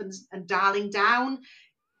dialing up and dialing down.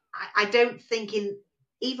 I don't think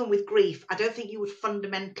even with grief, I don't think you would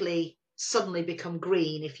fundamentally suddenly become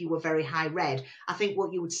green if you were very high red. I think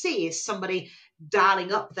what you would see is somebody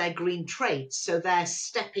dialing up their green traits. So they're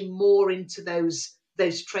stepping more into those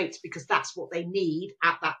traits because that's what they need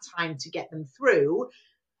at that time to get them through,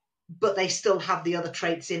 but they still have the other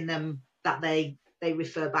traits in them that they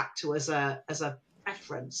refer back to as a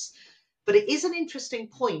preference. But it is an interesting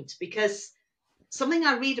point because something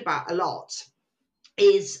I read about a lot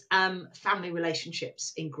is family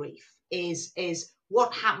relationships in grief, is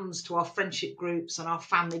what happens to our friendship groups and our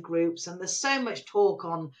family groups. And there's so much talk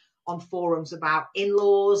on forums about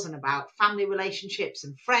in-laws and about family relationships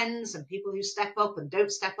and friends and people who step up and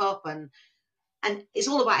don't step up. And it's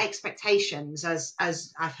all about expectations, as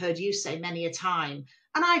I've heard you say many a time.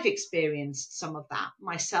 And I've experienced some of that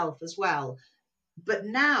myself as well. But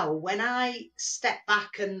now when I step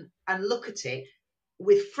back and look at it,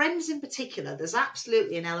 with friends in particular, there's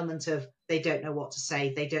absolutely an element of they don't know what to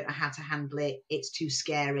say. They don't know how to handle it. It's too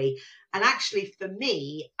scary. And actually, for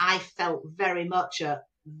me, I felt very much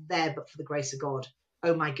there, but for the grace of God.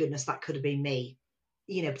 Oh, my goodness, that could have been me.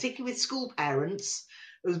 Particularly with school parents,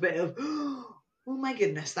 there was a bit of, oh, my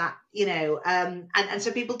goodness, that, and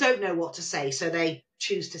so people don't know what to say. So they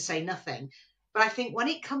choose to say nothing. But I think when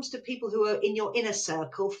it comes to people who are in your inner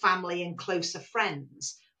circle, family and closer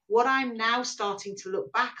friends, what I'm now starting to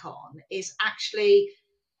look back on is actually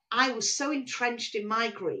I was so entrenched in my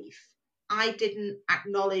grief, I didn't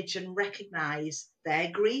acknowledge and recognize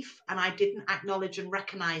their grief, and I didn't acknowledge and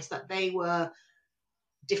recognize that they were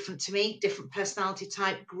different to me, different personality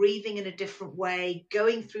type, grieving in a different way,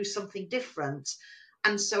 going through something different.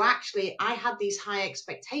 And so actually I had these high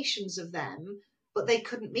expectations of them, but they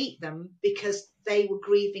couldn't meet them because they were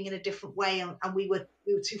grieving in a different way, and we were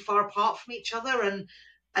too far apart from each other,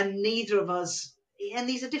 and neither of us, and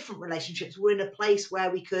these are different relationships, we're in a place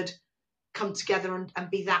where we could come together and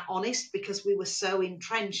be that honest because we were so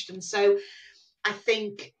entrenched. And so I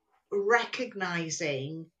think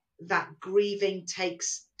recognizing that grieving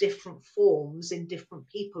takes different forms in different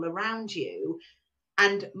people around you,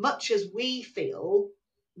 and much as we feel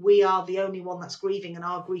we are the only one that's grieving and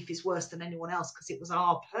our grief is worse than anyone else because it was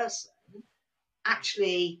our person,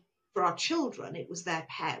 actually for our children it was their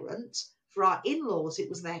parent, for our in-laws it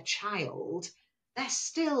was their child. They're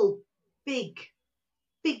still big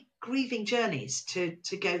grieving journeys to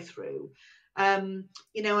go through. And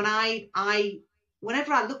I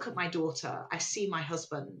whenever I look at my daughter, I see my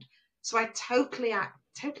husband. So I totally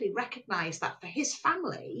recognize that for his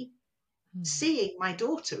family, seeing my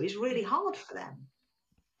daughter is really hard for them.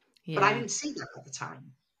 Yeah. But I didn't see that at the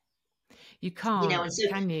time. You can't, and so,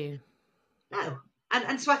 can you? No.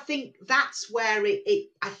 And so I think that's where I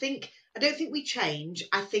don't think we change.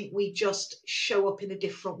 I think we just show up in a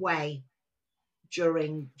different way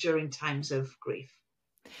during times of grief.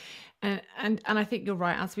 And I think you're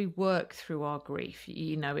right. As we work through our grief,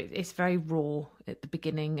 it's very raw at the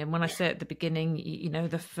beginning. And when I say at the beginning,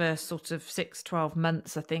 the first sort of 6-12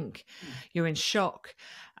 months, I think you're in shock,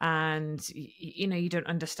 and you don't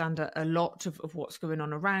understand a lot of what's going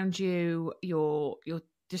on around you. You're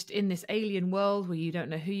just in this alien world where you don't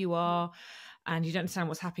know who you are. and you don't understand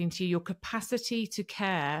what's happening to you, your capacity to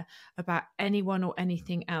care about anyone or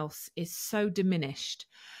anything else is so diminished.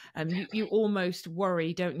 You almost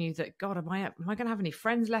worry, don't you, that, God, am I going to have any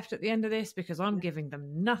friends left at the end of this, because I'm giving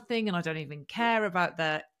them nothing and I don't even care about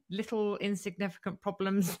their little insignificant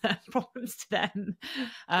problems to them.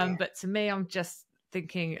 But to me, I'm just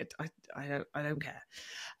thinking, I don't care.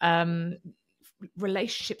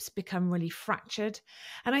 Relationships become really fractured,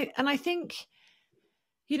 and I think,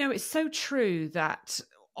 it's so true that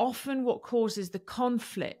often what causes the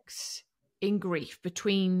conflicts in grief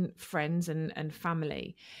between friends and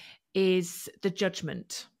family is the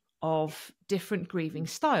judgment of different grieving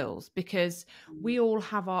styles, because we all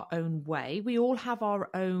have our own way. We all have our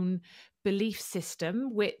own belief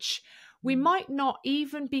system, which we might not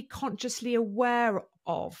even be consciously aware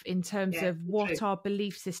of in terms of what our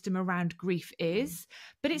belief system around grief is,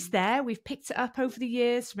 but it's there. We've picked it up over the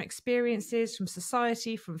years from experiences, from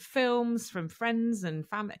society, from films, from friends and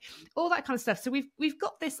family, all that kind of stuff. So we've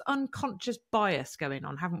got this unconscious bias going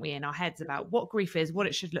on, haven't we, in our heads about what grief is, what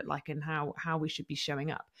it should look like, and how we should be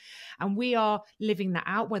showing up. And we are living that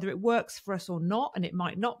out, whether it works for us or not, and it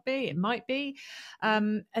might not be, it might be.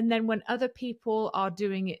 And then when other people are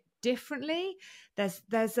doing it differently, there's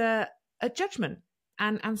a judgment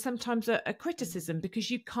and sometimes a criticism, because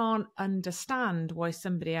you can't understand why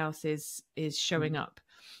somebody else is showing up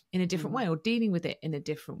in a different way or dealing with it in a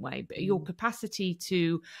different way. But your capacity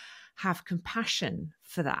to have compassion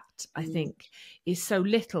for that, I think, is so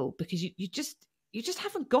little, because you just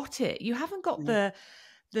haven't got it. You haven't got the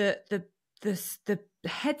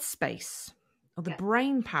headspace or the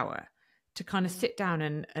brain power to kind of sit down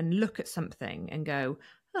and look at something and go,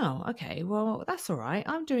 oh, okay, well, that's all right.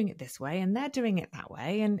 I'm doing it this way and they're doing it that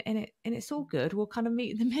way, and it's all good. We'll kind of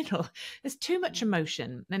meet in the middle. There's too much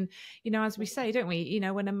emotion. And, as we say, don't we,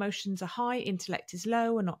 when emotions are high, intellect is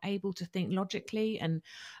low, and not able to think logically and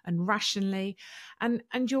rationally. And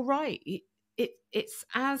you're right. It's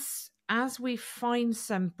as we find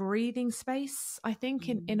some breathing space, I think,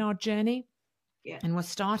 in our journey, and we're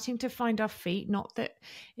starting to find our feet, not that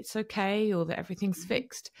it's okay or that everything's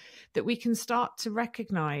fixed, that we can start to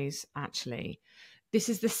recognize, actually, this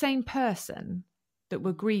is the same person that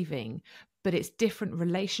we're grieving, but it's different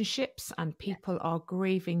relationships, and people are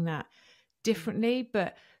grieving that differently.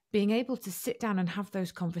 But being able to sit down and have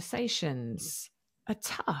those conversations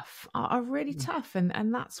are really tough.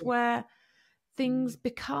 And that's where things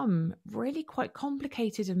become really quite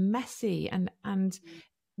complicated and messy, and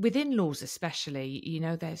with in-laws especially,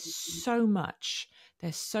 there's so much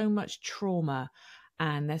trauma,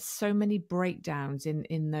 and there's so many breakdowns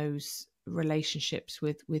in those relationships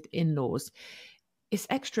with in-laws. It's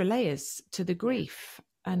extra layers to the grief,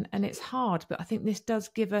 and it's hard, but I think this does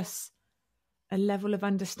give us a level of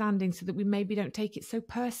understanding so that we maybe don't take it so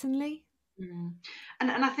personally. And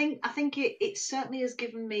I think it certainly has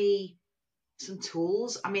given me some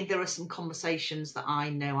tools. I mean, there are some conversations that I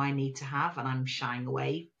know I need to have, and I'm shying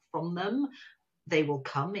away from them. They will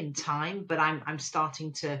come in time, but I'm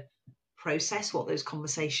starting to process what those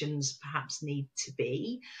conversations perhaps need to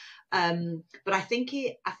be. But I think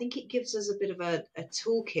it gives us a bit of a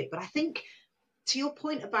toolkit. But I think, to your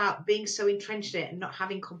point about being so entrenched in it and not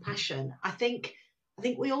having compassion, I think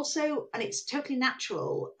we also, and it's totally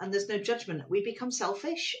natural and there's no judgment, we become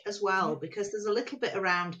selfish as well, because there's a little bit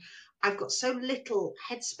around, I've got so little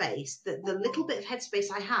headspace that the little bit of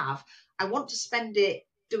headspace I have, I want to spend it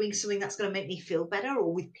doing something that's going to make me feel better,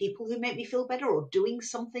 or with people who make me feel better, or doing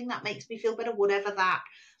something that makes me feel better, whatever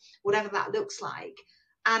that looks like.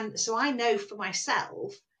 And so I know for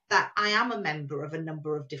myself that I am a member of a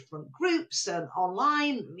number of different groups and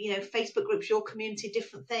online, Facebook groups, your community,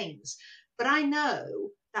 different things. But I know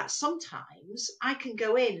that sometimes I can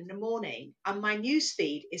go in the morning and my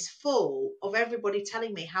newsfeed is full of everybody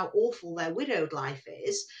telling me how awful their widowed life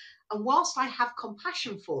is. And whilst I have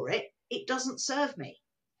compassion for it, it doesn't serve me.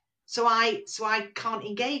 So I can't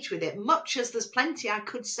engage with it. Much as there's plenty I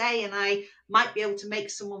could say and I might be able to make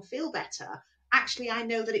someone feel better, actually I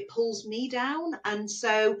know that it pulls me down. And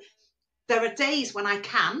so there are days when I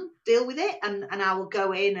can deal with it and I will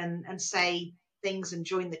go in and say things and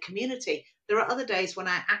join the community. There are other days when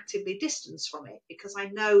I actively distance from it, because I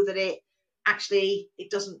know that it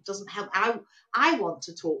doesn't help. I want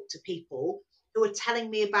to talk to people who are telling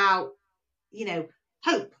me about,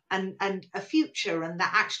 hope and a future, and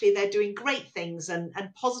that actually they're doing great things and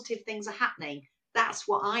positive things are happening. That's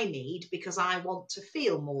what I need, because I want to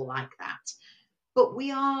feel more like that. But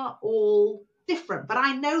we are all different. But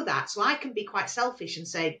I know that. So I can be quite selfish and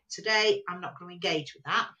say, today I'm not going to engage with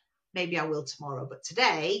that. Maybe I will tomorrow. But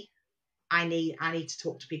today I need to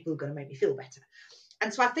talk to people who are going to make me feel better.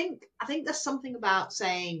 And so I think there's something about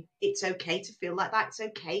saying it's okay to feel like that. It's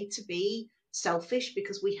okay to be selfish,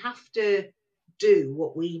 because we have to do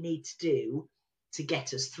what we need to do to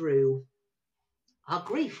get us through our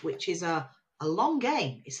grief, which is a long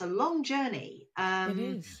game. It's a long journey. It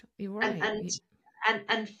is. You're And right.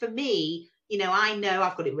 and for me, I know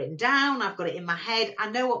I've got it written down. I've got it in my head. I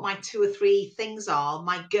know what my 2 or 3 things are,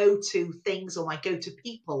 my go-to things or my go-to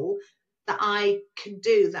people that I can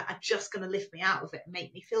do that are just going to lift me out of it and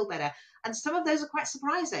make me feel better. And some of those are quite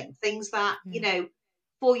surprising. Things that,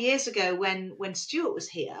 4 years ago when Stuart was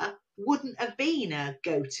here wouldn't have been a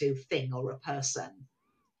go-to thing or a person.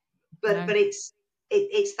 But No. it's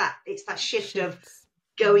that shift of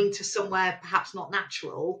going to somewhere perhaps not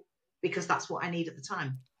natural, because that's what I need at the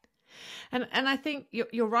time. And I think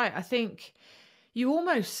you're right. I think you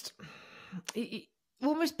almost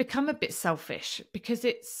become a bit selfish because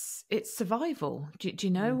it's survival. Do you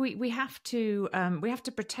know? We have to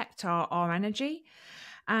protect our energy.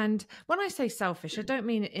 And when I say selfish, I don't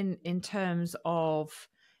mean in terms of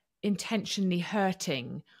intentionally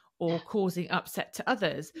hurting or causing upset to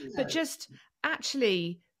others, but just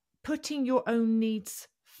actually putting your own needs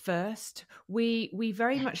first. We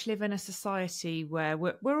very much live in a society where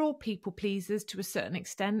we're all people pleasers to a certain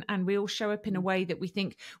extent, and we all show up in a way that we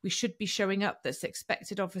think we should be showing up, that's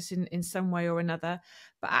expected of us in some way or another.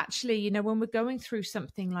 But actually, when we're going through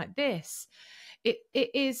something like this, it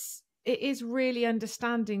is really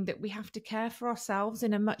understanding that we have to care for ourselves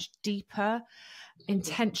in a much deeper,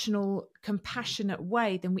 intentional, compassionate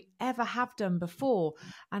way than we ever have done before.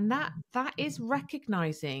 And that is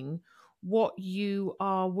recognizing what you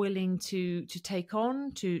are willing to take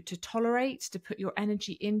on, to tolerate, to put your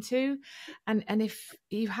energy into. And if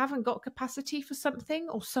you haven't got capacity for something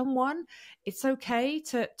or someone, it's okay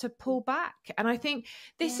to pull back. And I think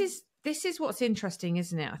this is what's interesting,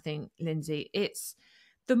 isn't it? I think, Lindsay, it's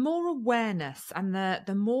the more awareness and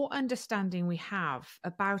the more understanding we have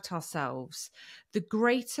about ourselves, the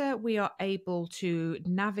greater we are able to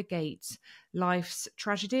navigate life's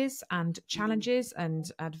tragedies and challenges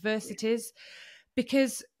and adversities,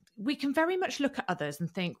 because we can very much look at others and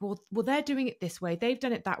think, well, they're doing it this way, they've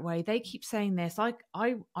done it that way, they keep saying this. I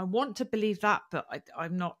want to believe that, but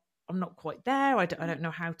I'm not quite there. I don't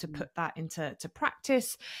know how to put that into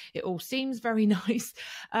practice. It all seems very nice.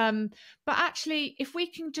 But actually, if we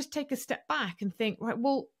can just take a step back and think, right,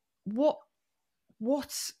 well, what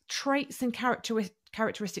traits and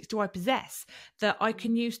characteristics do I possess that I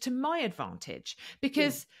can use to my advantage?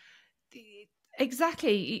 Because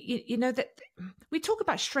exactly, that we talk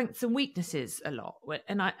about strengths and weaknesses a lot,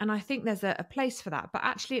 and I think there's a place for that. But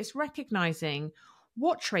actually, it's recognizing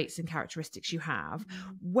what traits and characteristics you have,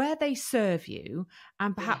 where they serve you,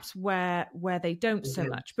 and perhaps where they don't so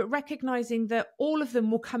much, but recognizing that all of them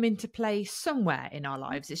will come into play somewhere in our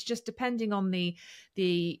lives. It's just depending on the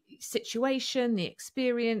situation, the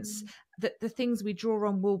experience, that the things we draw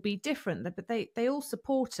on will be different, but they all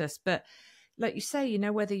support us. But like you say,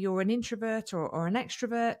 whether you're an introvert or an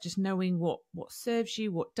extrovert, just knowing what serves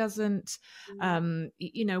you, what doesn't,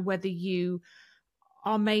 whether you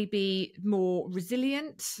are maybe more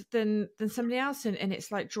resilient than somebody else, and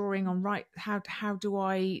it's like drawing on, right, how do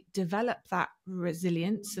I develop that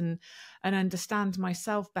resilience and understand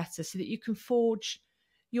myself better so that you can forge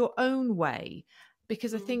your own way.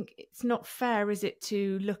 Because I think it's not fair, is it,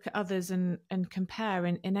 to look at others and compare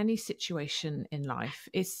in any situation in life.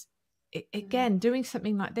 Again, doing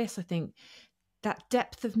something like this, I think that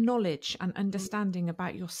depth of knowledge and understanding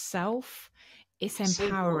about yourself, it's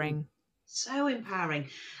empowering. So empowering.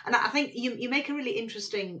 And I think you make a really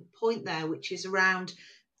interesting point there, which is around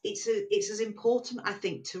it's as important, I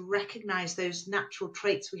think, to recognize those natural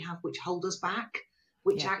traits we have which hold us back,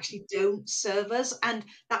 which actually don't serve us. And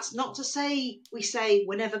that's not to say we say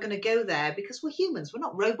we're never going to go there, because we're humans, we're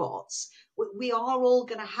not robots. We are all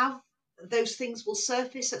going to have those things, will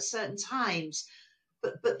surface at certain times.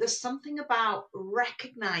 But there's something about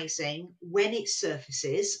recognizing when it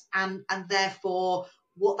surfaces and therefore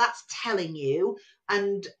what that's telling you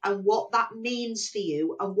and what that means for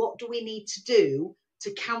you, and what do we need to do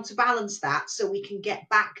to counterbalance that so we can get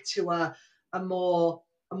back to a more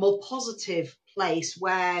positive place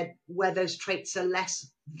where those traits are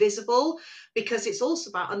less visible. Because it's also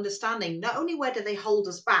about understanding not only where do they hold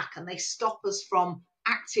us back and they stop us from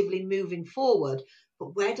actively moving forward,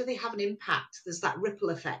 but where do they have an impact? There's that ripple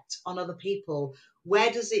effect on other people.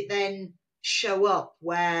 Where does it then show up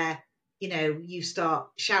where you start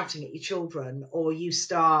shouting at your children, or you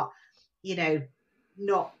start,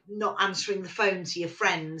 not answering the phone to your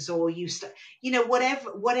friends, or you start,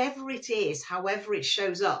 whatever it is, however it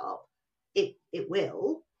shows up, it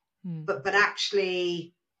will. but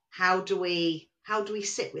actually, how do we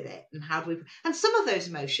sit with it, and some of those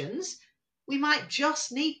emotions we might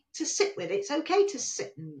just need to sit with. It's okay to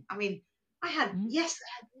sit. And I mean, I had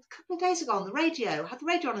a couple of days ago on the radio, had the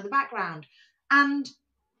radio on in the background, and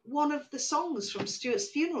one of the songs from Stuart's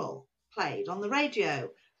funeral played on the radio,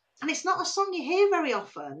 and it's not a song you hear very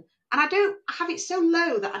often, and I have it so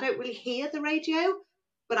low that I don't really hear the radio,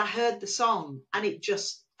 but I heard the song and it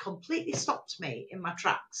just completely stopped me in my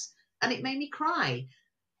tracks, and it made me cry.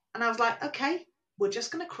 And I was like, okay, we're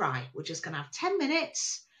just going to cry. We're just going to have 10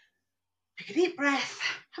 minutes, take a deep breath,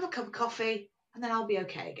 have a cup of coffee, and then I'll be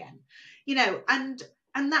okay again.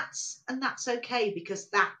 And that's okay, because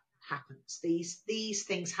that happens. These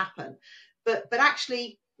things happen. But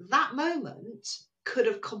actually, that moment could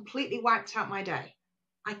have completely wiped out my day.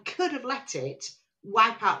 I could have let it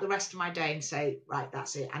wipe out the rest of my day and say, right,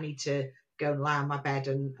 that's it. I need to go and lie on my bed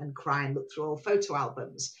and cry and look through all photo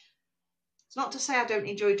albums. It's not to say I don't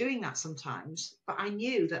enjoy doing that sometimes, but I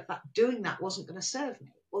knew that doing that wasn't going to serve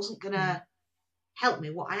me, wasn't going to help me.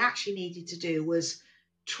 What I actually needed to do was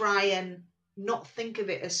try and not think of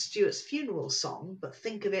it as Stuart's funeral song, but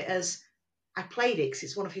think of it as, I played it because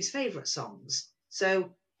it's one of his favourite songs. So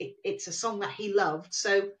it's a song that he loved.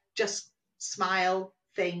 So just smile,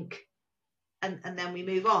 think, and then we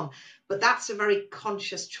move on. But that's a very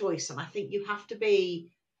conscious choice. And I think you have to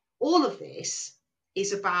be, all of this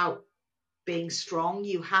is about being strong.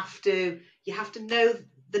 You have to know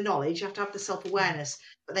the knowledge, you have to have the self-awareness,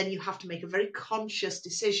 but then you have to make a very conscious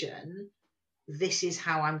decision. This is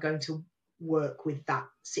how I'm going to work with that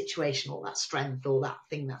situation or that strength or that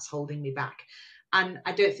thing that's holding me back. And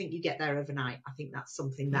I don't think you get there overnight. I think that's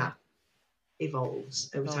something that evolves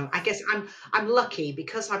over time. I guess I'm lucky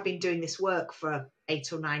because I've been doing this work for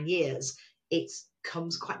 8 or 9 years. It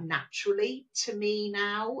comes quite naturally to me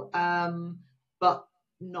now, but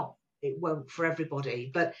it won't for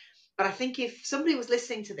everybody. But I think if somebody was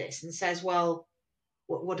listening to this and says, well,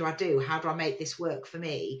 what do I do? How do I make this work for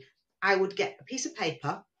me? I would get a piece of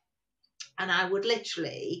paper and I would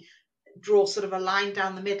literally draw sort of a line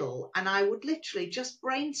down the middle, and I would literally just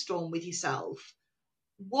brainstorm with yourself.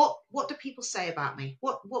 What do people say about me?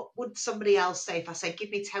 What would somebody else say if I say, give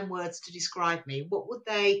me 10 words to describe me? What would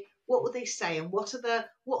they say? And what are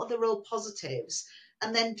the real positives?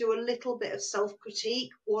 And then do a little bit of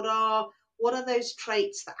self-critique. What are those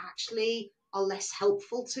traits that actually are less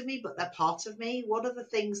helpful to me, but they're part of me? What are the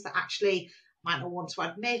things that actually I might not want to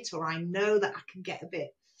admit, or I know that I can get a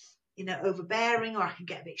bit, overbearing, or I can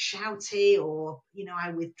get a bit shouty, or,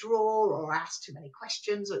 I withdraw, or ask too many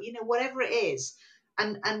questions, or, whatever it is.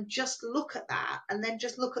 And just look at that, and then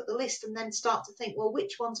just look at the list, and then start to think, well,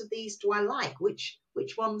 which ones of these do I like? Which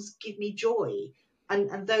ones give me joy?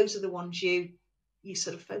 And those are the ones you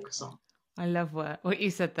sort of focus on. I love what you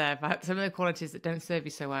said there about some of the qualities that don't serve you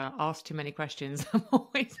so well. Ask too many questions. I'm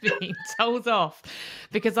always being told off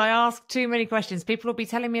because I ask too many questions. People will be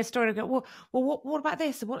telling me a story. I go, well, what about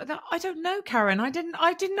this? What that? I don't know, Karen. I didn't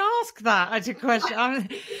ask that. I did question.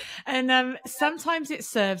 And sometimes it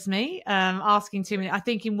serves me asking too many. I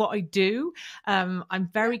think in what I do, I'm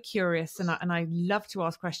very curious and I love to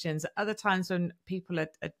ask questions. Other times when people are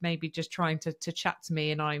maybe just trying to chat to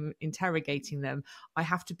me and I'm interrogating them, I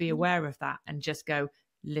have to be aware of that and just go,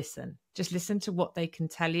 just listen to what they can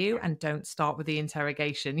tell you and don't start with the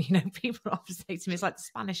interrogation. People often say to me, it's like the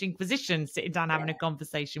Spanish Inquisition sitting down having a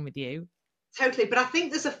conversation with you. Totally. But I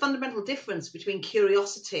think there's a fundamental difference between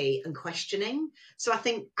curiosity and questioning. So I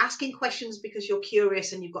think asking questions because you're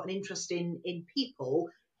curious and you've got an interest in people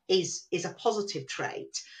is a positive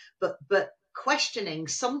trait. But questioning,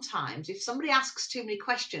 sometimes if somebody asks too many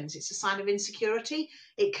questions, it's a sign of insecurity.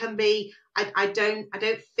 It can be, I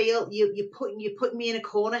don't feel you're putting me in a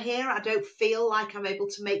corner here. I don't feel like I'm able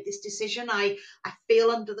to make this decision. I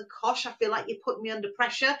feel under the cosh. I feel like you're putting me under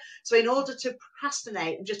pressure. So in order to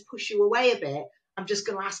procrastinate and just push you away a bit, I'm just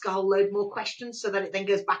going to ask a whole load more questions so that it then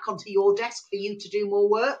goes back onto your desk for you to do more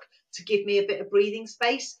work, to give me a bit of breathing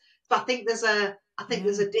space. So I think there's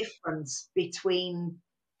a difference between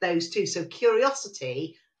those two. So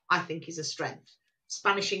curiosity, I think, is a strength.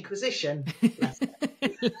 Spanish Inquisition.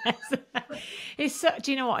 It's so,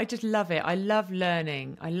 do you know what? I just love it. I love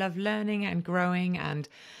learning. I love learning and growing and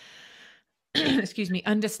excuse me,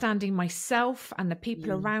 understanding myself and the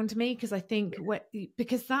people around me, because I think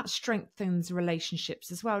because that strengthens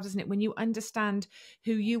relationships as well, doesn't it? When you understand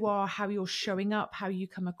who you are, how you're showing up, how you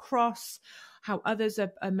come across, how others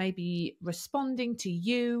are maybe responding to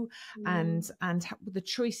you, and how, the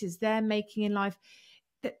choices they're making in life.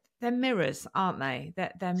 they're mirrors, aren't they?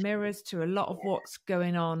 They're mirrors to a lot of what's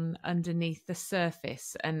going on underneath the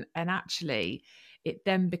surface. And actually, it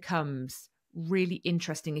then becomes really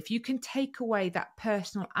interesting. If you can take away that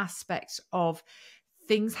personal aspect of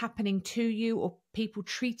things happening to you or people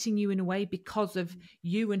treating you in a way because of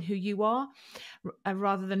you and who you are,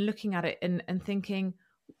 rather than looking at it and thinking,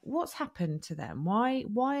 what's happened to them? Why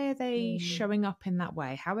are they showing up in that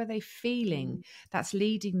way? How are they feeling? That's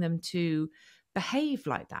leading them to behave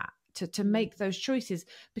like that, to make those choices,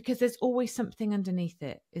 because there's always something underneath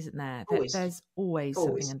it, isn't there? There's always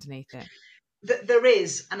something underneath it. There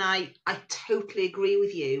is, and I totally agree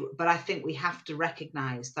with you, but I think we have to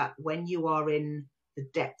recognise that when you are in the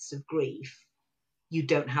depths of grief, you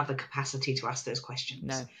don't have the capacity to ask those questions.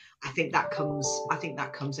 No. I think that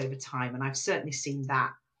comes over time, and I've certainly seen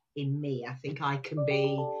that in me. I think I can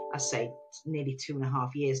be, I say, nearly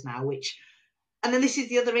 2.5 years now, and then this is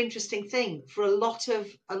the other interesting thing for a lot of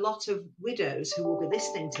widows who will be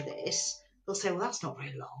listening to this. They'll say, well, that's not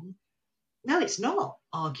very long. No, it's not,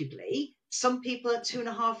 arguably. Some people are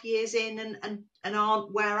 2.5 years in and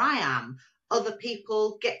aren't where I am. Other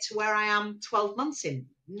people get to where I am 12 months in.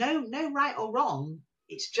 No right or wrong.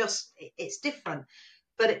 It's just, it's different.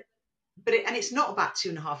 But it's not about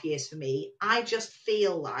 2.5 years for me. I just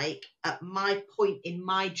feel like at my point in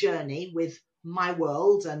my journey with my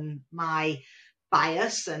world and my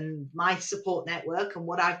bias and my support network and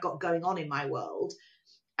what I've got going on in my world,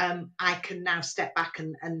 I can now step back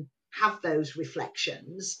and have those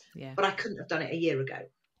reflections. Yeah. But I couldn't have done it a year ago.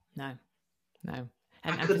 No.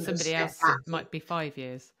 And for somebody else, it might be 5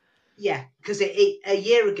 years. Yeah, because a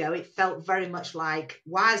year ago, it felt very much like,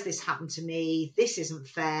 why has this happened to me? This isn't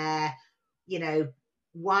fair.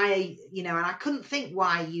 Why, and I couldn't think,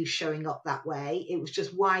 why are you showing up that way? It was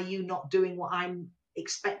just, why are you not doing what I'm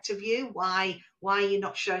expect of you? Why are you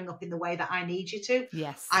not showing up in the way that I need you to?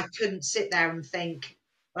 Yes. I couldn't sit there and think,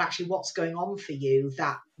 well, actually, what's going on for you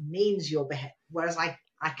that means your behavior? Whereas I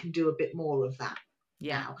can do a bit more of that.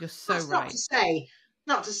 Yeah, now. You're so That's right.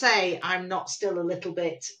 Not to say I'm not still a little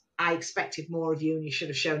bit, I expected more of you and you should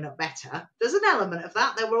have shown up better. There's an element of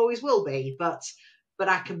that. There always will be, but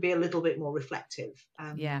I can be a little bit more reflective.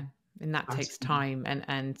 Yeah. And that takes time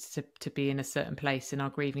and to be in a certain place in our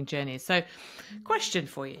grieving journey. So question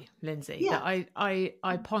for you, Lindsay, that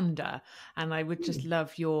I ponder, and I would just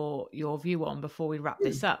love your view on before we wrap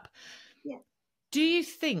this up. Yeah. Do you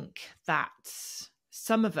think that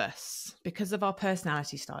some of us, because of our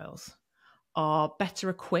personality styles, are better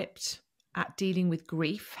equipped at dealing with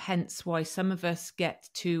grief, hence why some of us get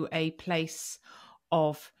to a place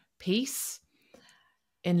of peace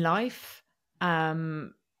in life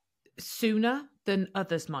sooner than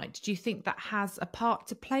others might? Do you think that has a part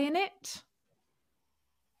to play in it?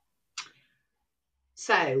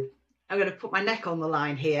 So I'm going to put my neck on the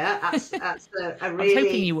line here. That's a really... I was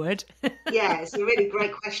hoping you would. Yeah, it's a really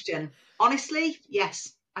great question. Honestly,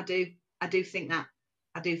 yes, I do. I do think that.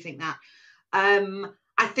 I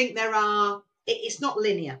think there are... It's not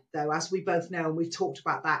linear, though, as we both know, and we've talked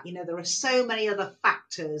about that. There are so many other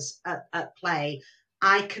factors at play.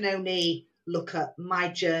 I can only look at my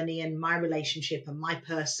journey and my relationship and my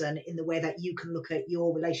person in the way that you can look at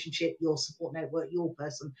your relationship, your support network, your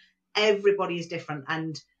person. Everybody is different.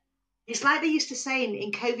 And it's like they used to say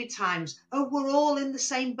in COVID times, oh, we're all in the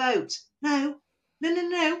same boat. No.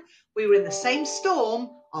 We were in the same storm.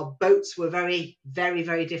 Our boats were very, very,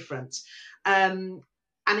 very different. And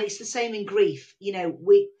it's the same in grief.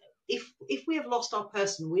 If we have lost our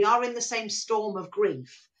person, we are in the same storm of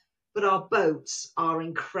grief, but our boats are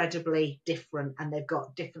incredibly different and they've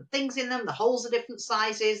got different things in them. The holes are different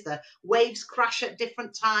sizes, the waves crash at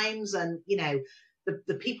different times, and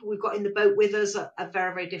the people we've got in the boat with us are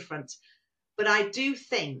very, very different. But I do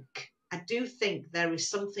think there is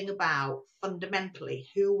something about fundamentally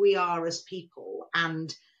who we are as people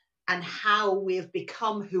and how we have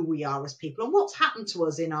become who we are as people and what's happened to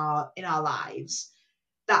us in our lives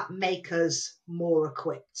that make us more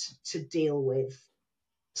equipped to deal with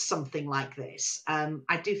something like this.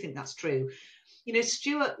 I do think that's true.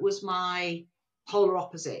 Stuart was my polar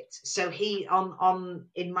opposite. So he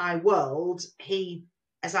in my world,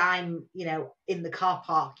 as I'm, in the car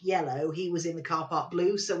park yellow, he was in the car park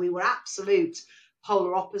blue. So we were absolute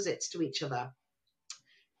polar opposites to each other.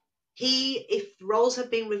 If roles had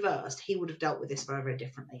been reversed, he would have dealt with this very, very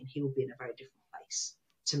differently, and he would be in a very different place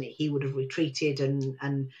to me. He would have retreated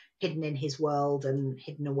and hidden in his world and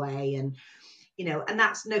hidden away, and and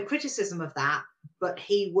that's no criticism of that, but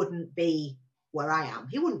he wouldn't be where I am.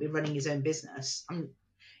 He wouldn't be running his own business.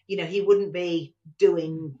 He wouldn't be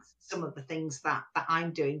doing some of the things that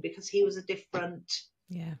I'm doing because he was a different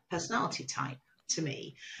personality type. to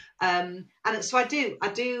me. And so I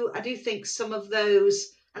do think some of those,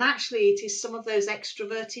 and actually it is some of those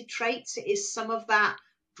extroverted traits. It is some of that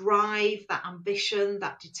drive, that ambition,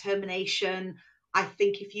 that determination. I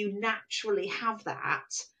think if you naturally have that,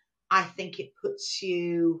 I think it puts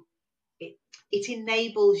you, it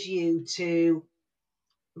enables you to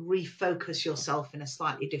refocus yourself in a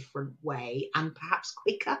slightly different way and perhaps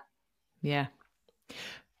quicker. Yeah.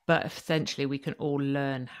 But essentially we can all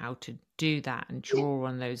learn how to do that and draw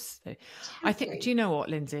on those. I think, do you know what,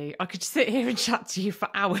 Lindsay? I could sit here and chat to you for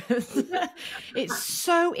hours. It's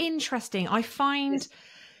so interesting. I find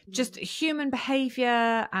just human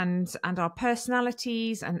behavior and our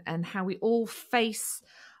personalities and how we all face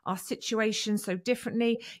our situations so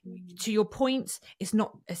differently. To your point, it's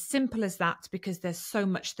not as simple as that, because there's so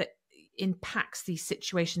much that impacts these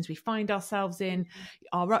situations we find ourselves in,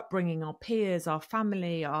 our upbringing, our peers, our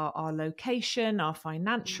family, our location, our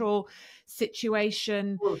financial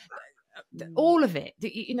situation, all of it,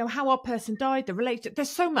 you know, how our person died, the related, there's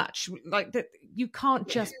so much like that. You can't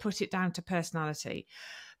just put it down to personality.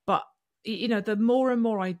 But you know, the more and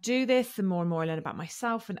more I do this, the more and more I learn about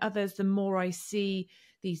myself and others, the more I see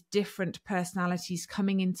these different personalities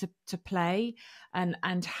coming into play,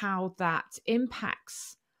 and how that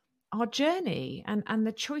impacts our journey and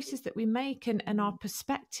the choices that we make and our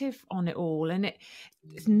perspective on it all. And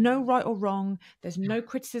it's no right or wrong. There's no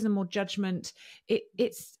criticism or judgment.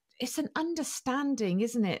 It's an understanding,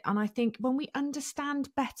 isn't it? And I think when we understand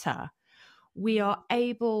better, we are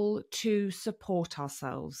able to support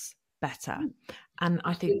ourselves better. And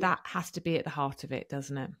I think that has to be at the heart of it,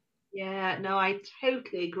 doesn't it? Yeah, no, I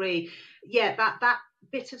totally agree. Yeah, that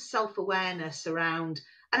bit of self-awareness around,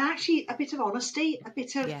 and actually a bit of honesty, a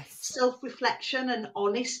bit of self-reflection and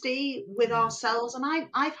honesty with ourselves. And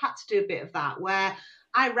I've had to do a bit of that, where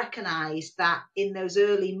I recognised that in those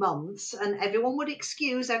early months, and everyone would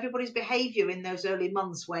excuse everybody's behaviour in those early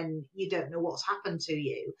months when you don't know what's happened to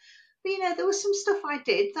you. But, you know, there was some stuff I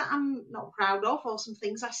did that I'm not proud of, or some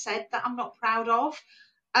things I said that I'm not proud of.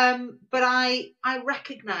 But I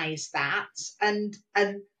recognise that, and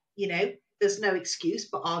you know, there's no excuse,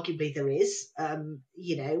 but arguably there is.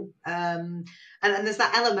 You know, and there's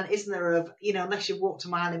that element, isn't there, of, you know, unless you've walked a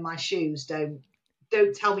mile in my shoes,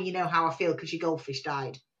 don't tell me you know how I feel because your goldfish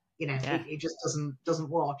died. You know, it just doesn't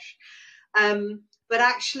wash. But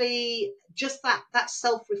actually, just that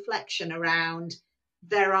self-reflection around,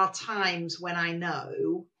 there are times when I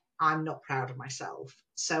know I'm not proud of myself.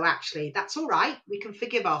 So actually, that's all right. We can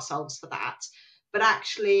forgive ourselves for that. But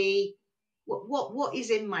actually, what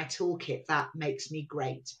is in my toolkit that makes me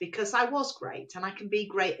great? Because I was great and I can be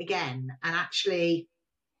great again. And actually,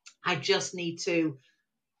 I just need to,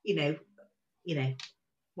 you know,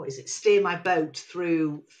 what is it? Steer my boat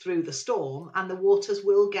through the storm, and the waters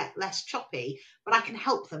will get less choppy, but I can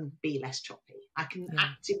help them be less choppy. I can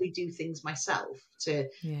actively do things myself to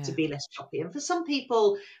be less choppy. And for some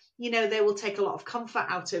people, you know, they will take a lot of comfort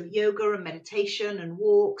out of yoga and meditation and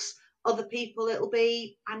walks. Other people, it'll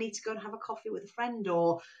be, I need to go and have a coffee with a friend,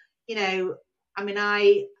 or, you know, I mean,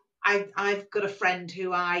 I've got a friend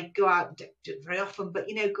who I go out, do it very often, but,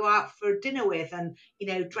 you know, go out for dinner with, and, you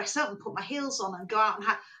know, dress up and put my heels on and go out and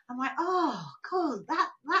I'm like, oh, God,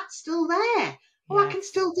 that's still there. Oh, I can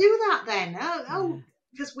still do that then. Oh,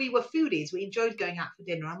 because we were foodies. We enjoyed going out for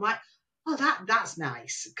dinner. I'm like, oh, that's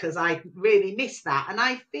nice, because I really miss that. And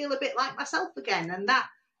I feel a bit like myself again. And that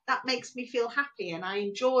makes me feel happy. And I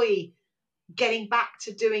enjoy getting back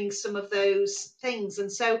to doing some of those things.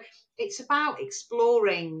 And so it's about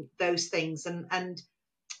exploring those things, and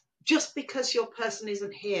just because your person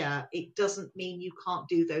isn't here, it doesn't mean you can't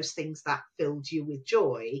do those things that filled you with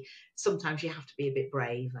joy. Sometimes you have to be a bit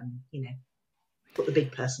brave and, you know, put the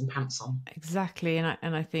big person pants on. Exactly. And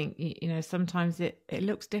I think, you know, sometimes it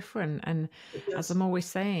looks different. And as I'm always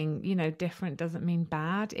saying, you know, different doesn't mean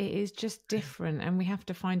bad. It is just different. And we have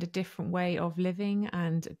to find a different way of living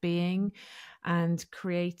and being and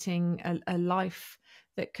creating a life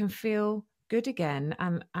that can feel good again.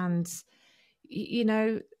 And you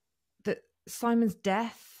know, that Simon's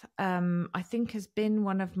death, I think, has been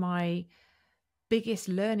one of my biggest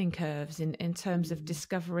learning curves in terms of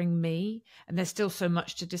discovering me. And there's still so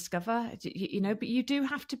much to discover, you know, but you do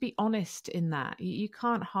have to be honest in that. You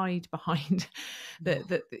can't hide behind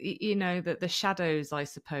the shadows, I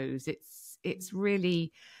suppose. It's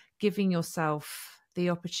really giving yourself the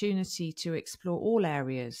opportunity to explore all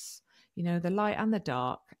areas, you know, the light and the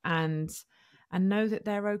dark, and and know that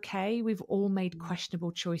they're okay. We've all made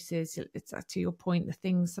questionable choices. It's to your point,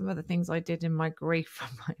 some of the things I did in my grief,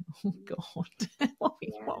 I'm like, oh God,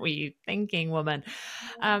 what were you thinking, woman?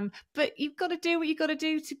 But you've got to do what you've got to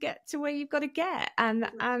do to get to where you've got to get. And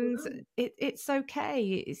it's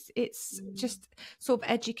okay. It's just sort of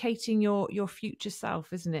educating your future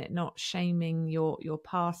self, isn't it? Not shaming your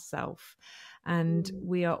past self. And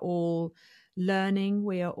we are all learning,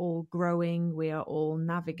 we are all growing, we are all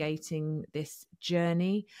navigating this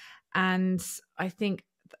journey. And I think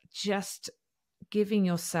just giving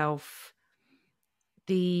yourself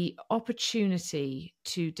the opportunity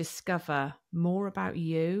to discover more about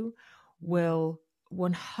you will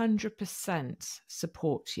 100%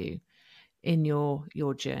 support you in your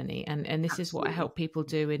journey. And this Absolutely. Is what I help people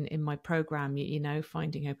do in my program,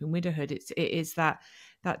 Finding Hope in Widowhood. It is that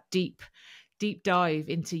deep dive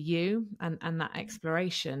into you and that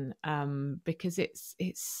exploration, because it's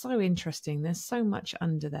so interesting. There's so much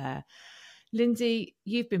under there. Lindsay,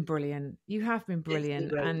 you've been brilliant. You have been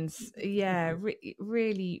brilliant. And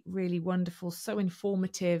really, really wonderful. So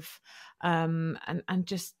informative. And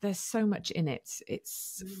just, there's so much in it.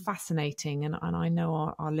 It's fascinating. And I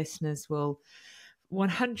know our listeners will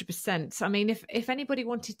 100%. I mean, if anybody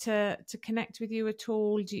wanted to connect with you at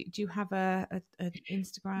all, do you have an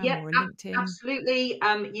Instagram or a LinkedIn? Absolutely.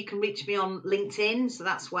 You can reach me on LinkedIn. So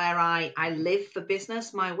that's where I live for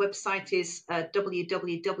business. My website is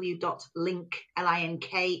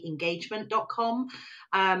www.linkengagement.com.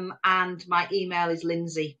 And my email is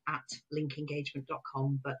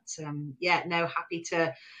lindsay@linkengagement.com. But happy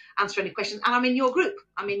to answer any questions. And I'm in your group.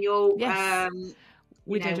 I'm in your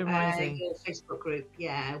Widowed and Rising. Your Facebook group,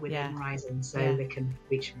 Widowed and Rising, so they can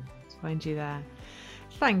reach me. Find you there.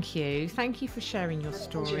 Thank you for sharing your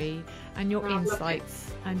story and your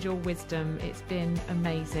insights and your wisdom. It's been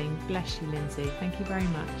amazing. Bless you, Lindsay. Thank you very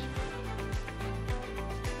much.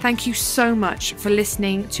 Thank you so much for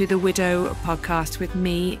listening to the Widow podcast with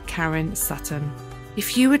me, Karen Sutton.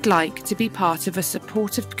 If you would like to be part of a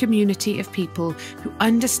supportive community of people who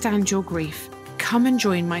understand your grief, come and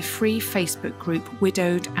join my free Facebook group,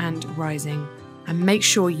 Widowed and Rising. And make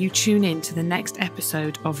sure you tune in to the next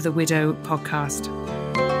episode of the Widow podcast.